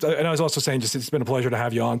it's just, and I was also saying, just, it's been a pleasure to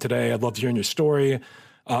have you on today. I'd love to hear your story.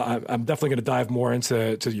 I'm definitely going to dive more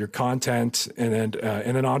into your content, and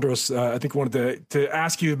then Andros, I think wanted to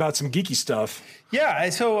ask you about some geeky stuff. Yeah.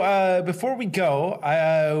 So before we go,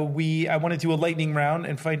 I want to do a lightning round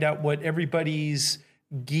and find out what everybody's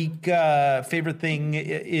geek favorite thing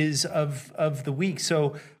is of the week.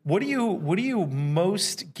 So what are you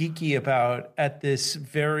most geeky about at this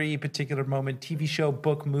very particular moment? TV show,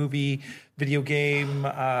 book, movie, video game,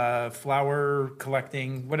 flower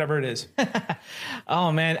collecting, whatever it is.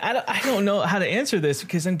 Oh man, I don't know how to answer this,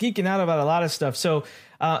 because I'm geeking out about a lot of stuff. So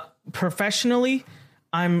professionally,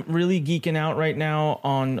 I'm really geeking out right now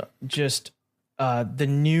on just the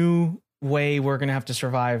new way we're going to have to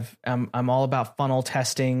survive. I'm all about funnel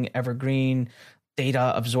testing, evergreen,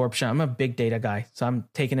 data absorption. I'm a big data guy, so I'm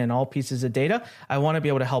taking in all pieces of data. I want to be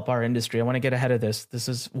able to help our industry. I want to get ahead of this. This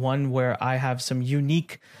is one where I have some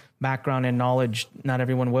unique background and knowledge. Not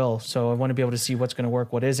everyone will. So I want to be able to see what's going to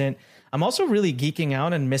work, what isn't. I'm also really geeking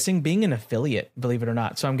out and missing being an affiliate, believe it or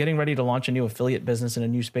not. So I'm getting ready to launch a new affiliate business in a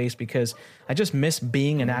new space, because I just miss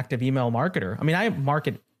being an active email marketer. I mean, I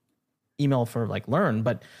market email for like Learn,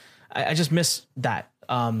 but I just miss that.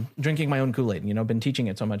 Drinking my own Kool-Aid, been teaching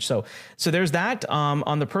it so much. So there's that.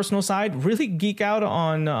 On the personal side, really geek out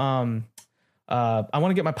on, I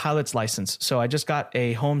want to get my pilot's license. So I just got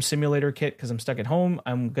a home simulator kit because I'm stuck at home.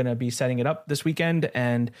 I'm going to be setting it up this weekend.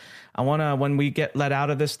 And I want to, when we get let out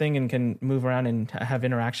of this thing and can move around and have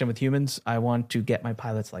interaction with humans, I want to get my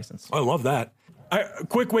pilot's license. I love that.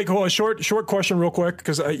 Short question real quick,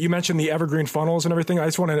 because you mentioned the evergreen funnels and everything. I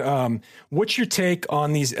just want to, what's your take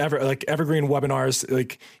on these evergreen webinars,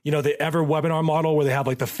 like, the Ever webinar model where they have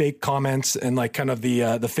like the fake comments and like kind of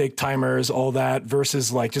the fake timers, all that,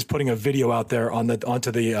 versus like just putting a video out there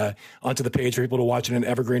onto the page for people to watch in an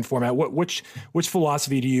evergreen format. Which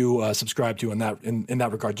philosophy do you subscribe to in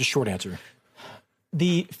that regard? Just short answer.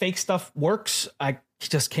 The fake stuff works. I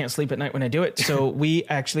just can't sleep at night when I do it. So we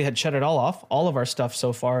actually had shut it all off. All of our stuff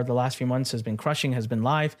so far the last few months has been crushing, has been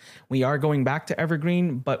live. We are going back to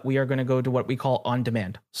evergreen, but we are going to go to what we call on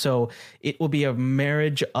demand. So it will be a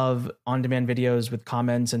marriage of on-demand videos with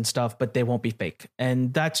comments and stuff, but they won't be fake.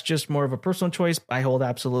 And that's just more of a personal choice. I hold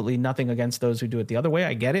absolutely nothing against those who do it the other way.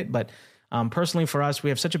 I get it. But personally for us, we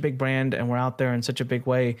have such a big brand and we're out there in such a big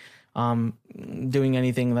way. Doing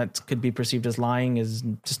anything that could be perceived as lying is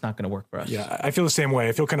just not going to work for us. Yeah, I feel the same way.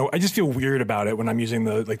 I just feel weird about it when I'm using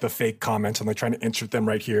the fake comments and like trying to insert them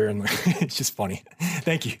right here, and like, it's just funny.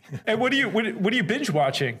 Thank you. And what are you binge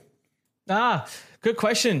watching? Good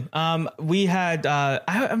question. We had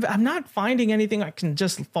I'm not finding anything I can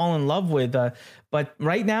just fall in love with. But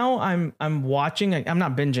right now I'm watching. I'm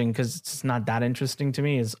not binging because it's not that interesting to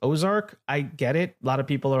me. Is Ozark? I get it. A lot of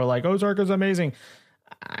people are like, Ozark is amazing.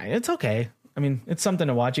 It's okay. I mean, it's something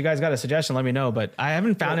to watch. You guys got a suggestion? Let me know. But I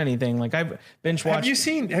haven't found anything. Like I've binge watched.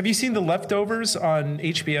 Have you seen The Leftovers on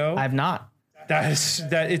HBO? I've not.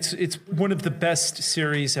 It's one of the best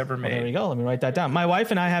series ever made. Well, there you go. Let me write that down. My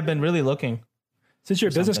wife and I have been really looking. Since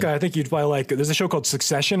you're a business guy, I think you'd probably like. There's a show called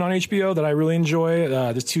Succession on HBO that I really enjoy.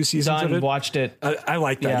 There's 2 seasons of it. Watched it. I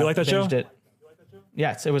like that. You like that show? It.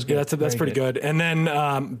 Yes, it was good. Yeah, that's pretty good. And then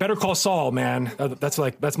Better Call Saul, man. That's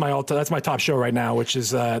my top show right now, which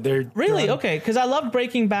is they're really okay. Because I loved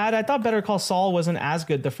Breaking Bad. I thought Better Call Saul wasn't as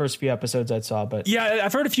good the first few episodes I saw, but yeah,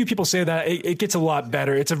 I've heard a few people say that it gets a lot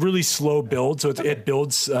better. It's a really slow build, so it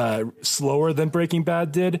builds slower than Breaking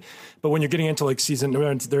Bad did. But when you're getting into like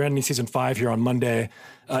they're ending season 5 here on Monday.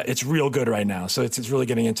 it's real good right now. So it's really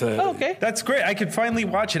getting into. Oh, okay. That's great. I could finally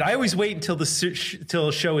watch it. I always wait until till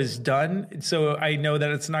the show is done, so I know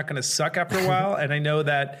that it's not going to suck after a while, and I know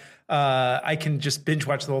that I can just binge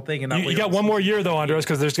watch the whole thing. And you got one more year though, Andres,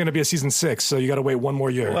 because there's going to be a season 6, so you got to wait one more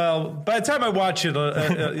year. Well, by the time I watch it,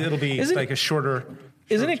 it'll be like a shorter.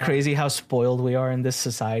 Isn't it crazy how spoiled we are in this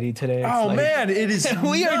society today? It's man, it is.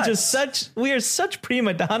 We nuts. are such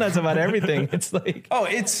prima donnas about everything. It's like,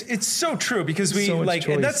 it's so true because we so like,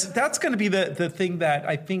 choice. and that's going to be the thing that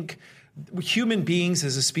I think human beings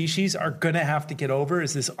as a species are going to have to get over,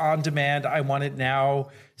 is this on-demand, I want it now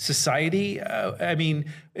society. I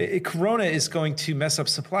mean, Corona is going to mess up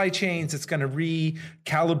supply chains. It's going to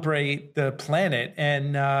recalibrate the planet,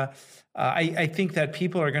 and I think that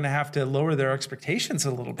people are going to have to lower their expectations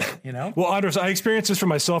a little bit, you know? Well, Andres, I experienced this for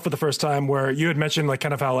myself for the first time, where you had mentioned like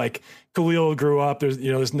kind of how like Khalil grew up.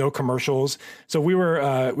 There's no commercials. So we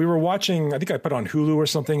were watching, I think I put on Hulu or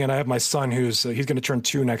something, and I have my son he's going to turn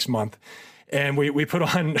 2 next month. And I put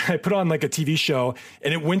on like a TV show,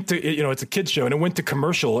 and it went to, it's a kid's show, and it went to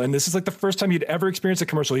commercial. And this is like the first time he'd ever experienced a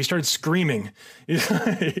commercial. He started screaming. He's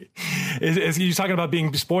talking about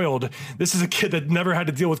being spoiled. This is a kid that never had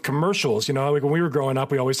to deal with commercials. Like when we were growing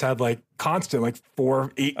up, we always had like constant, like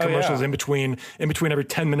 4-8 commercials in between every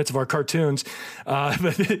 10 minutes of our cartoons.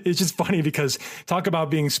 But it's just funny because talk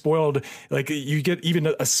about being spoiled. Like you get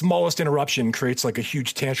even a smallest interruption creates like a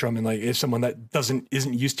huge tantrum. And like if someone that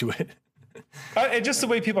isn't used to it. And just the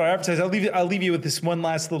way people are advertised, I'll leave you with this one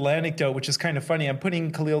last little anecdote, which is kind of funny. I'm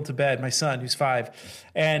putting Khalil to bed, my son, who's 5,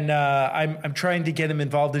 and I'm trying to get him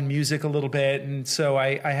involved in music a little bit. And so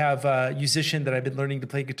I have a musician that I've been learning to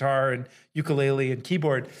play guitar and ukulele and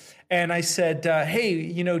keyboard. And I said,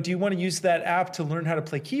 hey, do you want to use that app to learn how to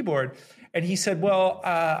play keyboard? And he said, well,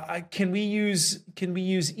 can we use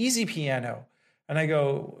Easy Piano? And I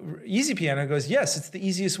go, Easy Piano? He goes, yes, it's the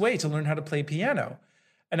easiest way to learn how to play piano.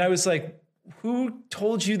 And I was like, who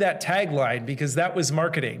told you that tagline? Because that was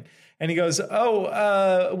marketing. And he goes,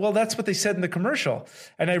 well, that's what they said in the commercial.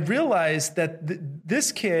 And I realized that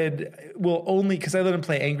this kid will only, because I let him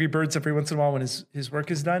play Angry Birds every once in a while when his work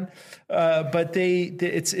is done. But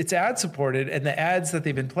it's ad supported, and the ads that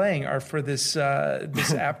they've been playing are for this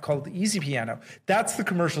app called Easy Piano. That's the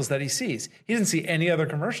commercials that he sees. He doesn't see any other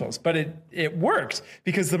commercials, but it worked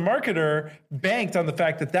because the marketer banked on the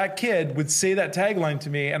fact that kid would say that tagline to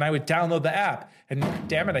me, and I would download the app. And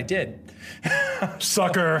damn it, I did.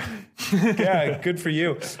 Sucker. Yeah, good for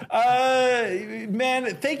you.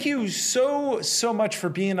 Man, thank you so much for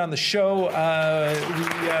being on the show.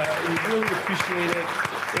 We really appreciate it.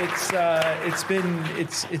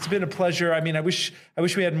 It's been a pleasure. I mean, I wish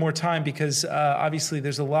we had more time because obviously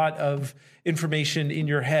there's a lot of information in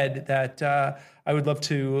your head that I would love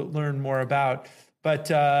to learn more about. But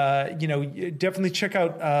definitely check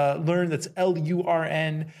out Learn. That's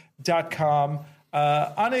LURN.com.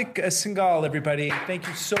 Anik Singhal, everybody, thank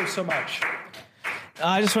you so much.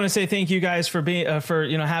 I just want to say thank you guys for being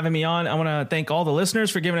having me on. I want to thank all the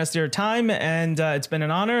listeners for giving us their time, and it's been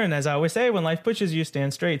an honor. And as I always say, when life pushes you,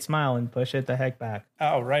 stand straight, smile, and push it the heck back.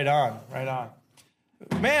 Oh, right on.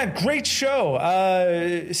 Man, great show.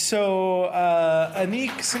 Anik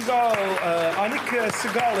Singhal,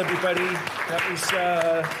 everybody.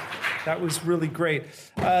 That was really great.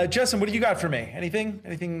 Justin, what do you got for me? Anything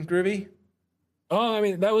groovy? Oh, I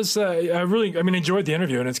mean, that was, I really enjoyed the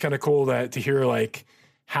interview, and it's kind of cool to hear like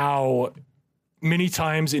how many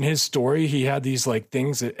times in his story he had these like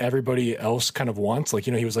things that everybody else kind of wants. Like,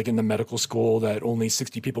 he was like in the medical school that only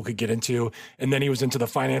 60 people could get into. And then he was into the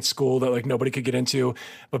finance school that like nobody could get into,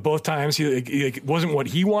 but both times he it wasn't what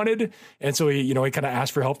he wanted. And so he kind of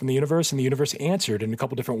asked for help from the universe, and the universe answered in a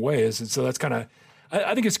couple different ways. And so that's kind of,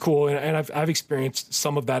 I think it's cool, and I've experienced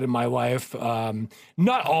some of that in my life.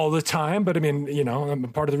 Not all the time, but I mean,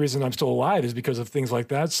 part of the reason I'm still alive is because of things like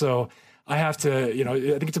that. So I have to,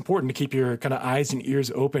 I think it's important to keep your kind of eyes and ears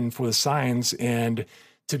open for the signs, and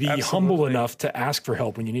to be humble enough to ask for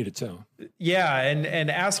help when you need it too. Yeah, and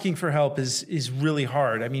asking for help is really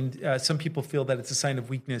hard. I mean, some people feel that it's a sign of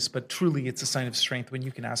weakness, but truly it's a sign of strength when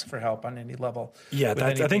you can ask for help on any level. Yeah,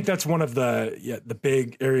 I think that's one of the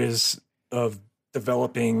big areas of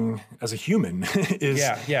developing as a human is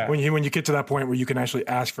when you get to that point where you can actually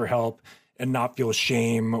ask for help and not feel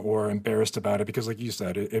shame or embarrassed about it, because like you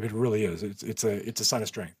said, it really is. It's a sign of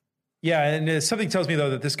strength. Yeah, and something tells me though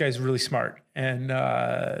that this guy's really smart, And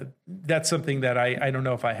that's something that I don't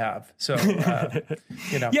know if I have. So,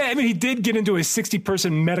 Yeah, I mean, he did get into a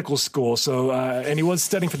 60-person medical school. So, and he was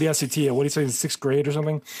studying for the SAT. What do you say, in 6th grade or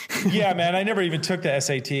something? Yeah, man, I never even took the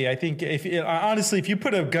SAT. I think honestly, if you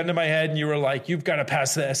put a gun to my head and you were like, you've got to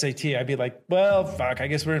pass the SAT, I'd be like, well, fuck, I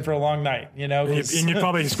guess we're in for a long night, you know? And you'd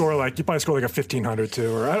probably score like a 1,500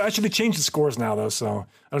 too. Or actually, they changed the scores now though, so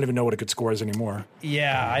I don't even know what a good score is anymore.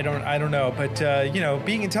 Yeah, I don't know, but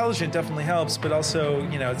being intelligent definitely helps. But also,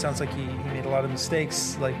 it sounds like he made a lot of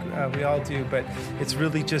mistakes, like we all do. But it's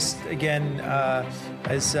really just, again,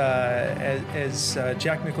 as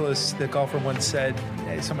Jack Nicklaus, the golfer, once said,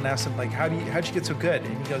 someone asked him, like, how'd you get so good?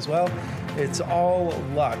 And he goes, well, it's all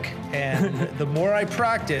luck, and the more I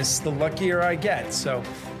practice, the luckier I get. So.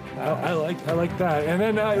 I like that. And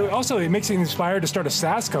then also it makes me inspired to start a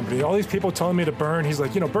SaaS company. All these people telling me to burn. He's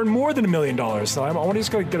like, burn more than $1 million. So I want to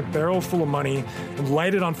just go get a barrel full of money and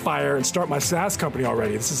light it on fire and start my SaaS company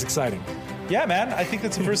already. This is exciting. Yeah, man. I think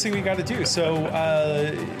that's the first thing we got to do. So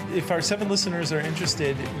if our 7 listeners are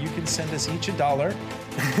interested, you can send us each $1,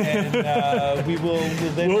 and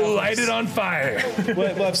we'll light it on fire.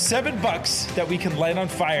 We'll have $7 that we can light on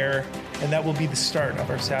fire, and that will be the start of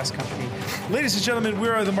our SaaS company. Ladies and gentlemen, we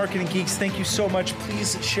are the Marketing Geeks. Thank you so much.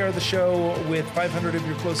 Please share the show with 500 of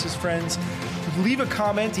your closest friends. Leave a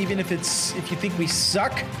comment, even if you think we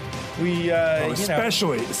suck.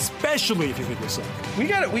 Especially if you think we suck. We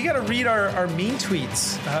got to read our mean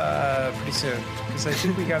tweets pretty soon, because I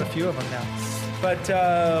think we got a few of them now. But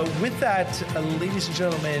with that, ladies and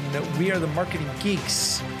gentlemen, we are the Marketing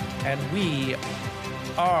Geeks, and we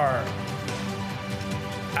are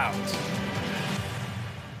out.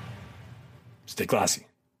 Stay classy.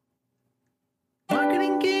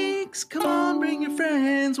 Marketing Geeks, come on, bring your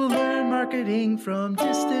friends. We'll learn marketing from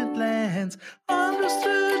distant lands. Andre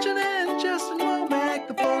Sturgeon and Justin Womack,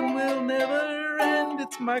 the fun will never end.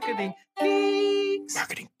 It's Marketing Geeks.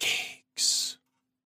 Marketing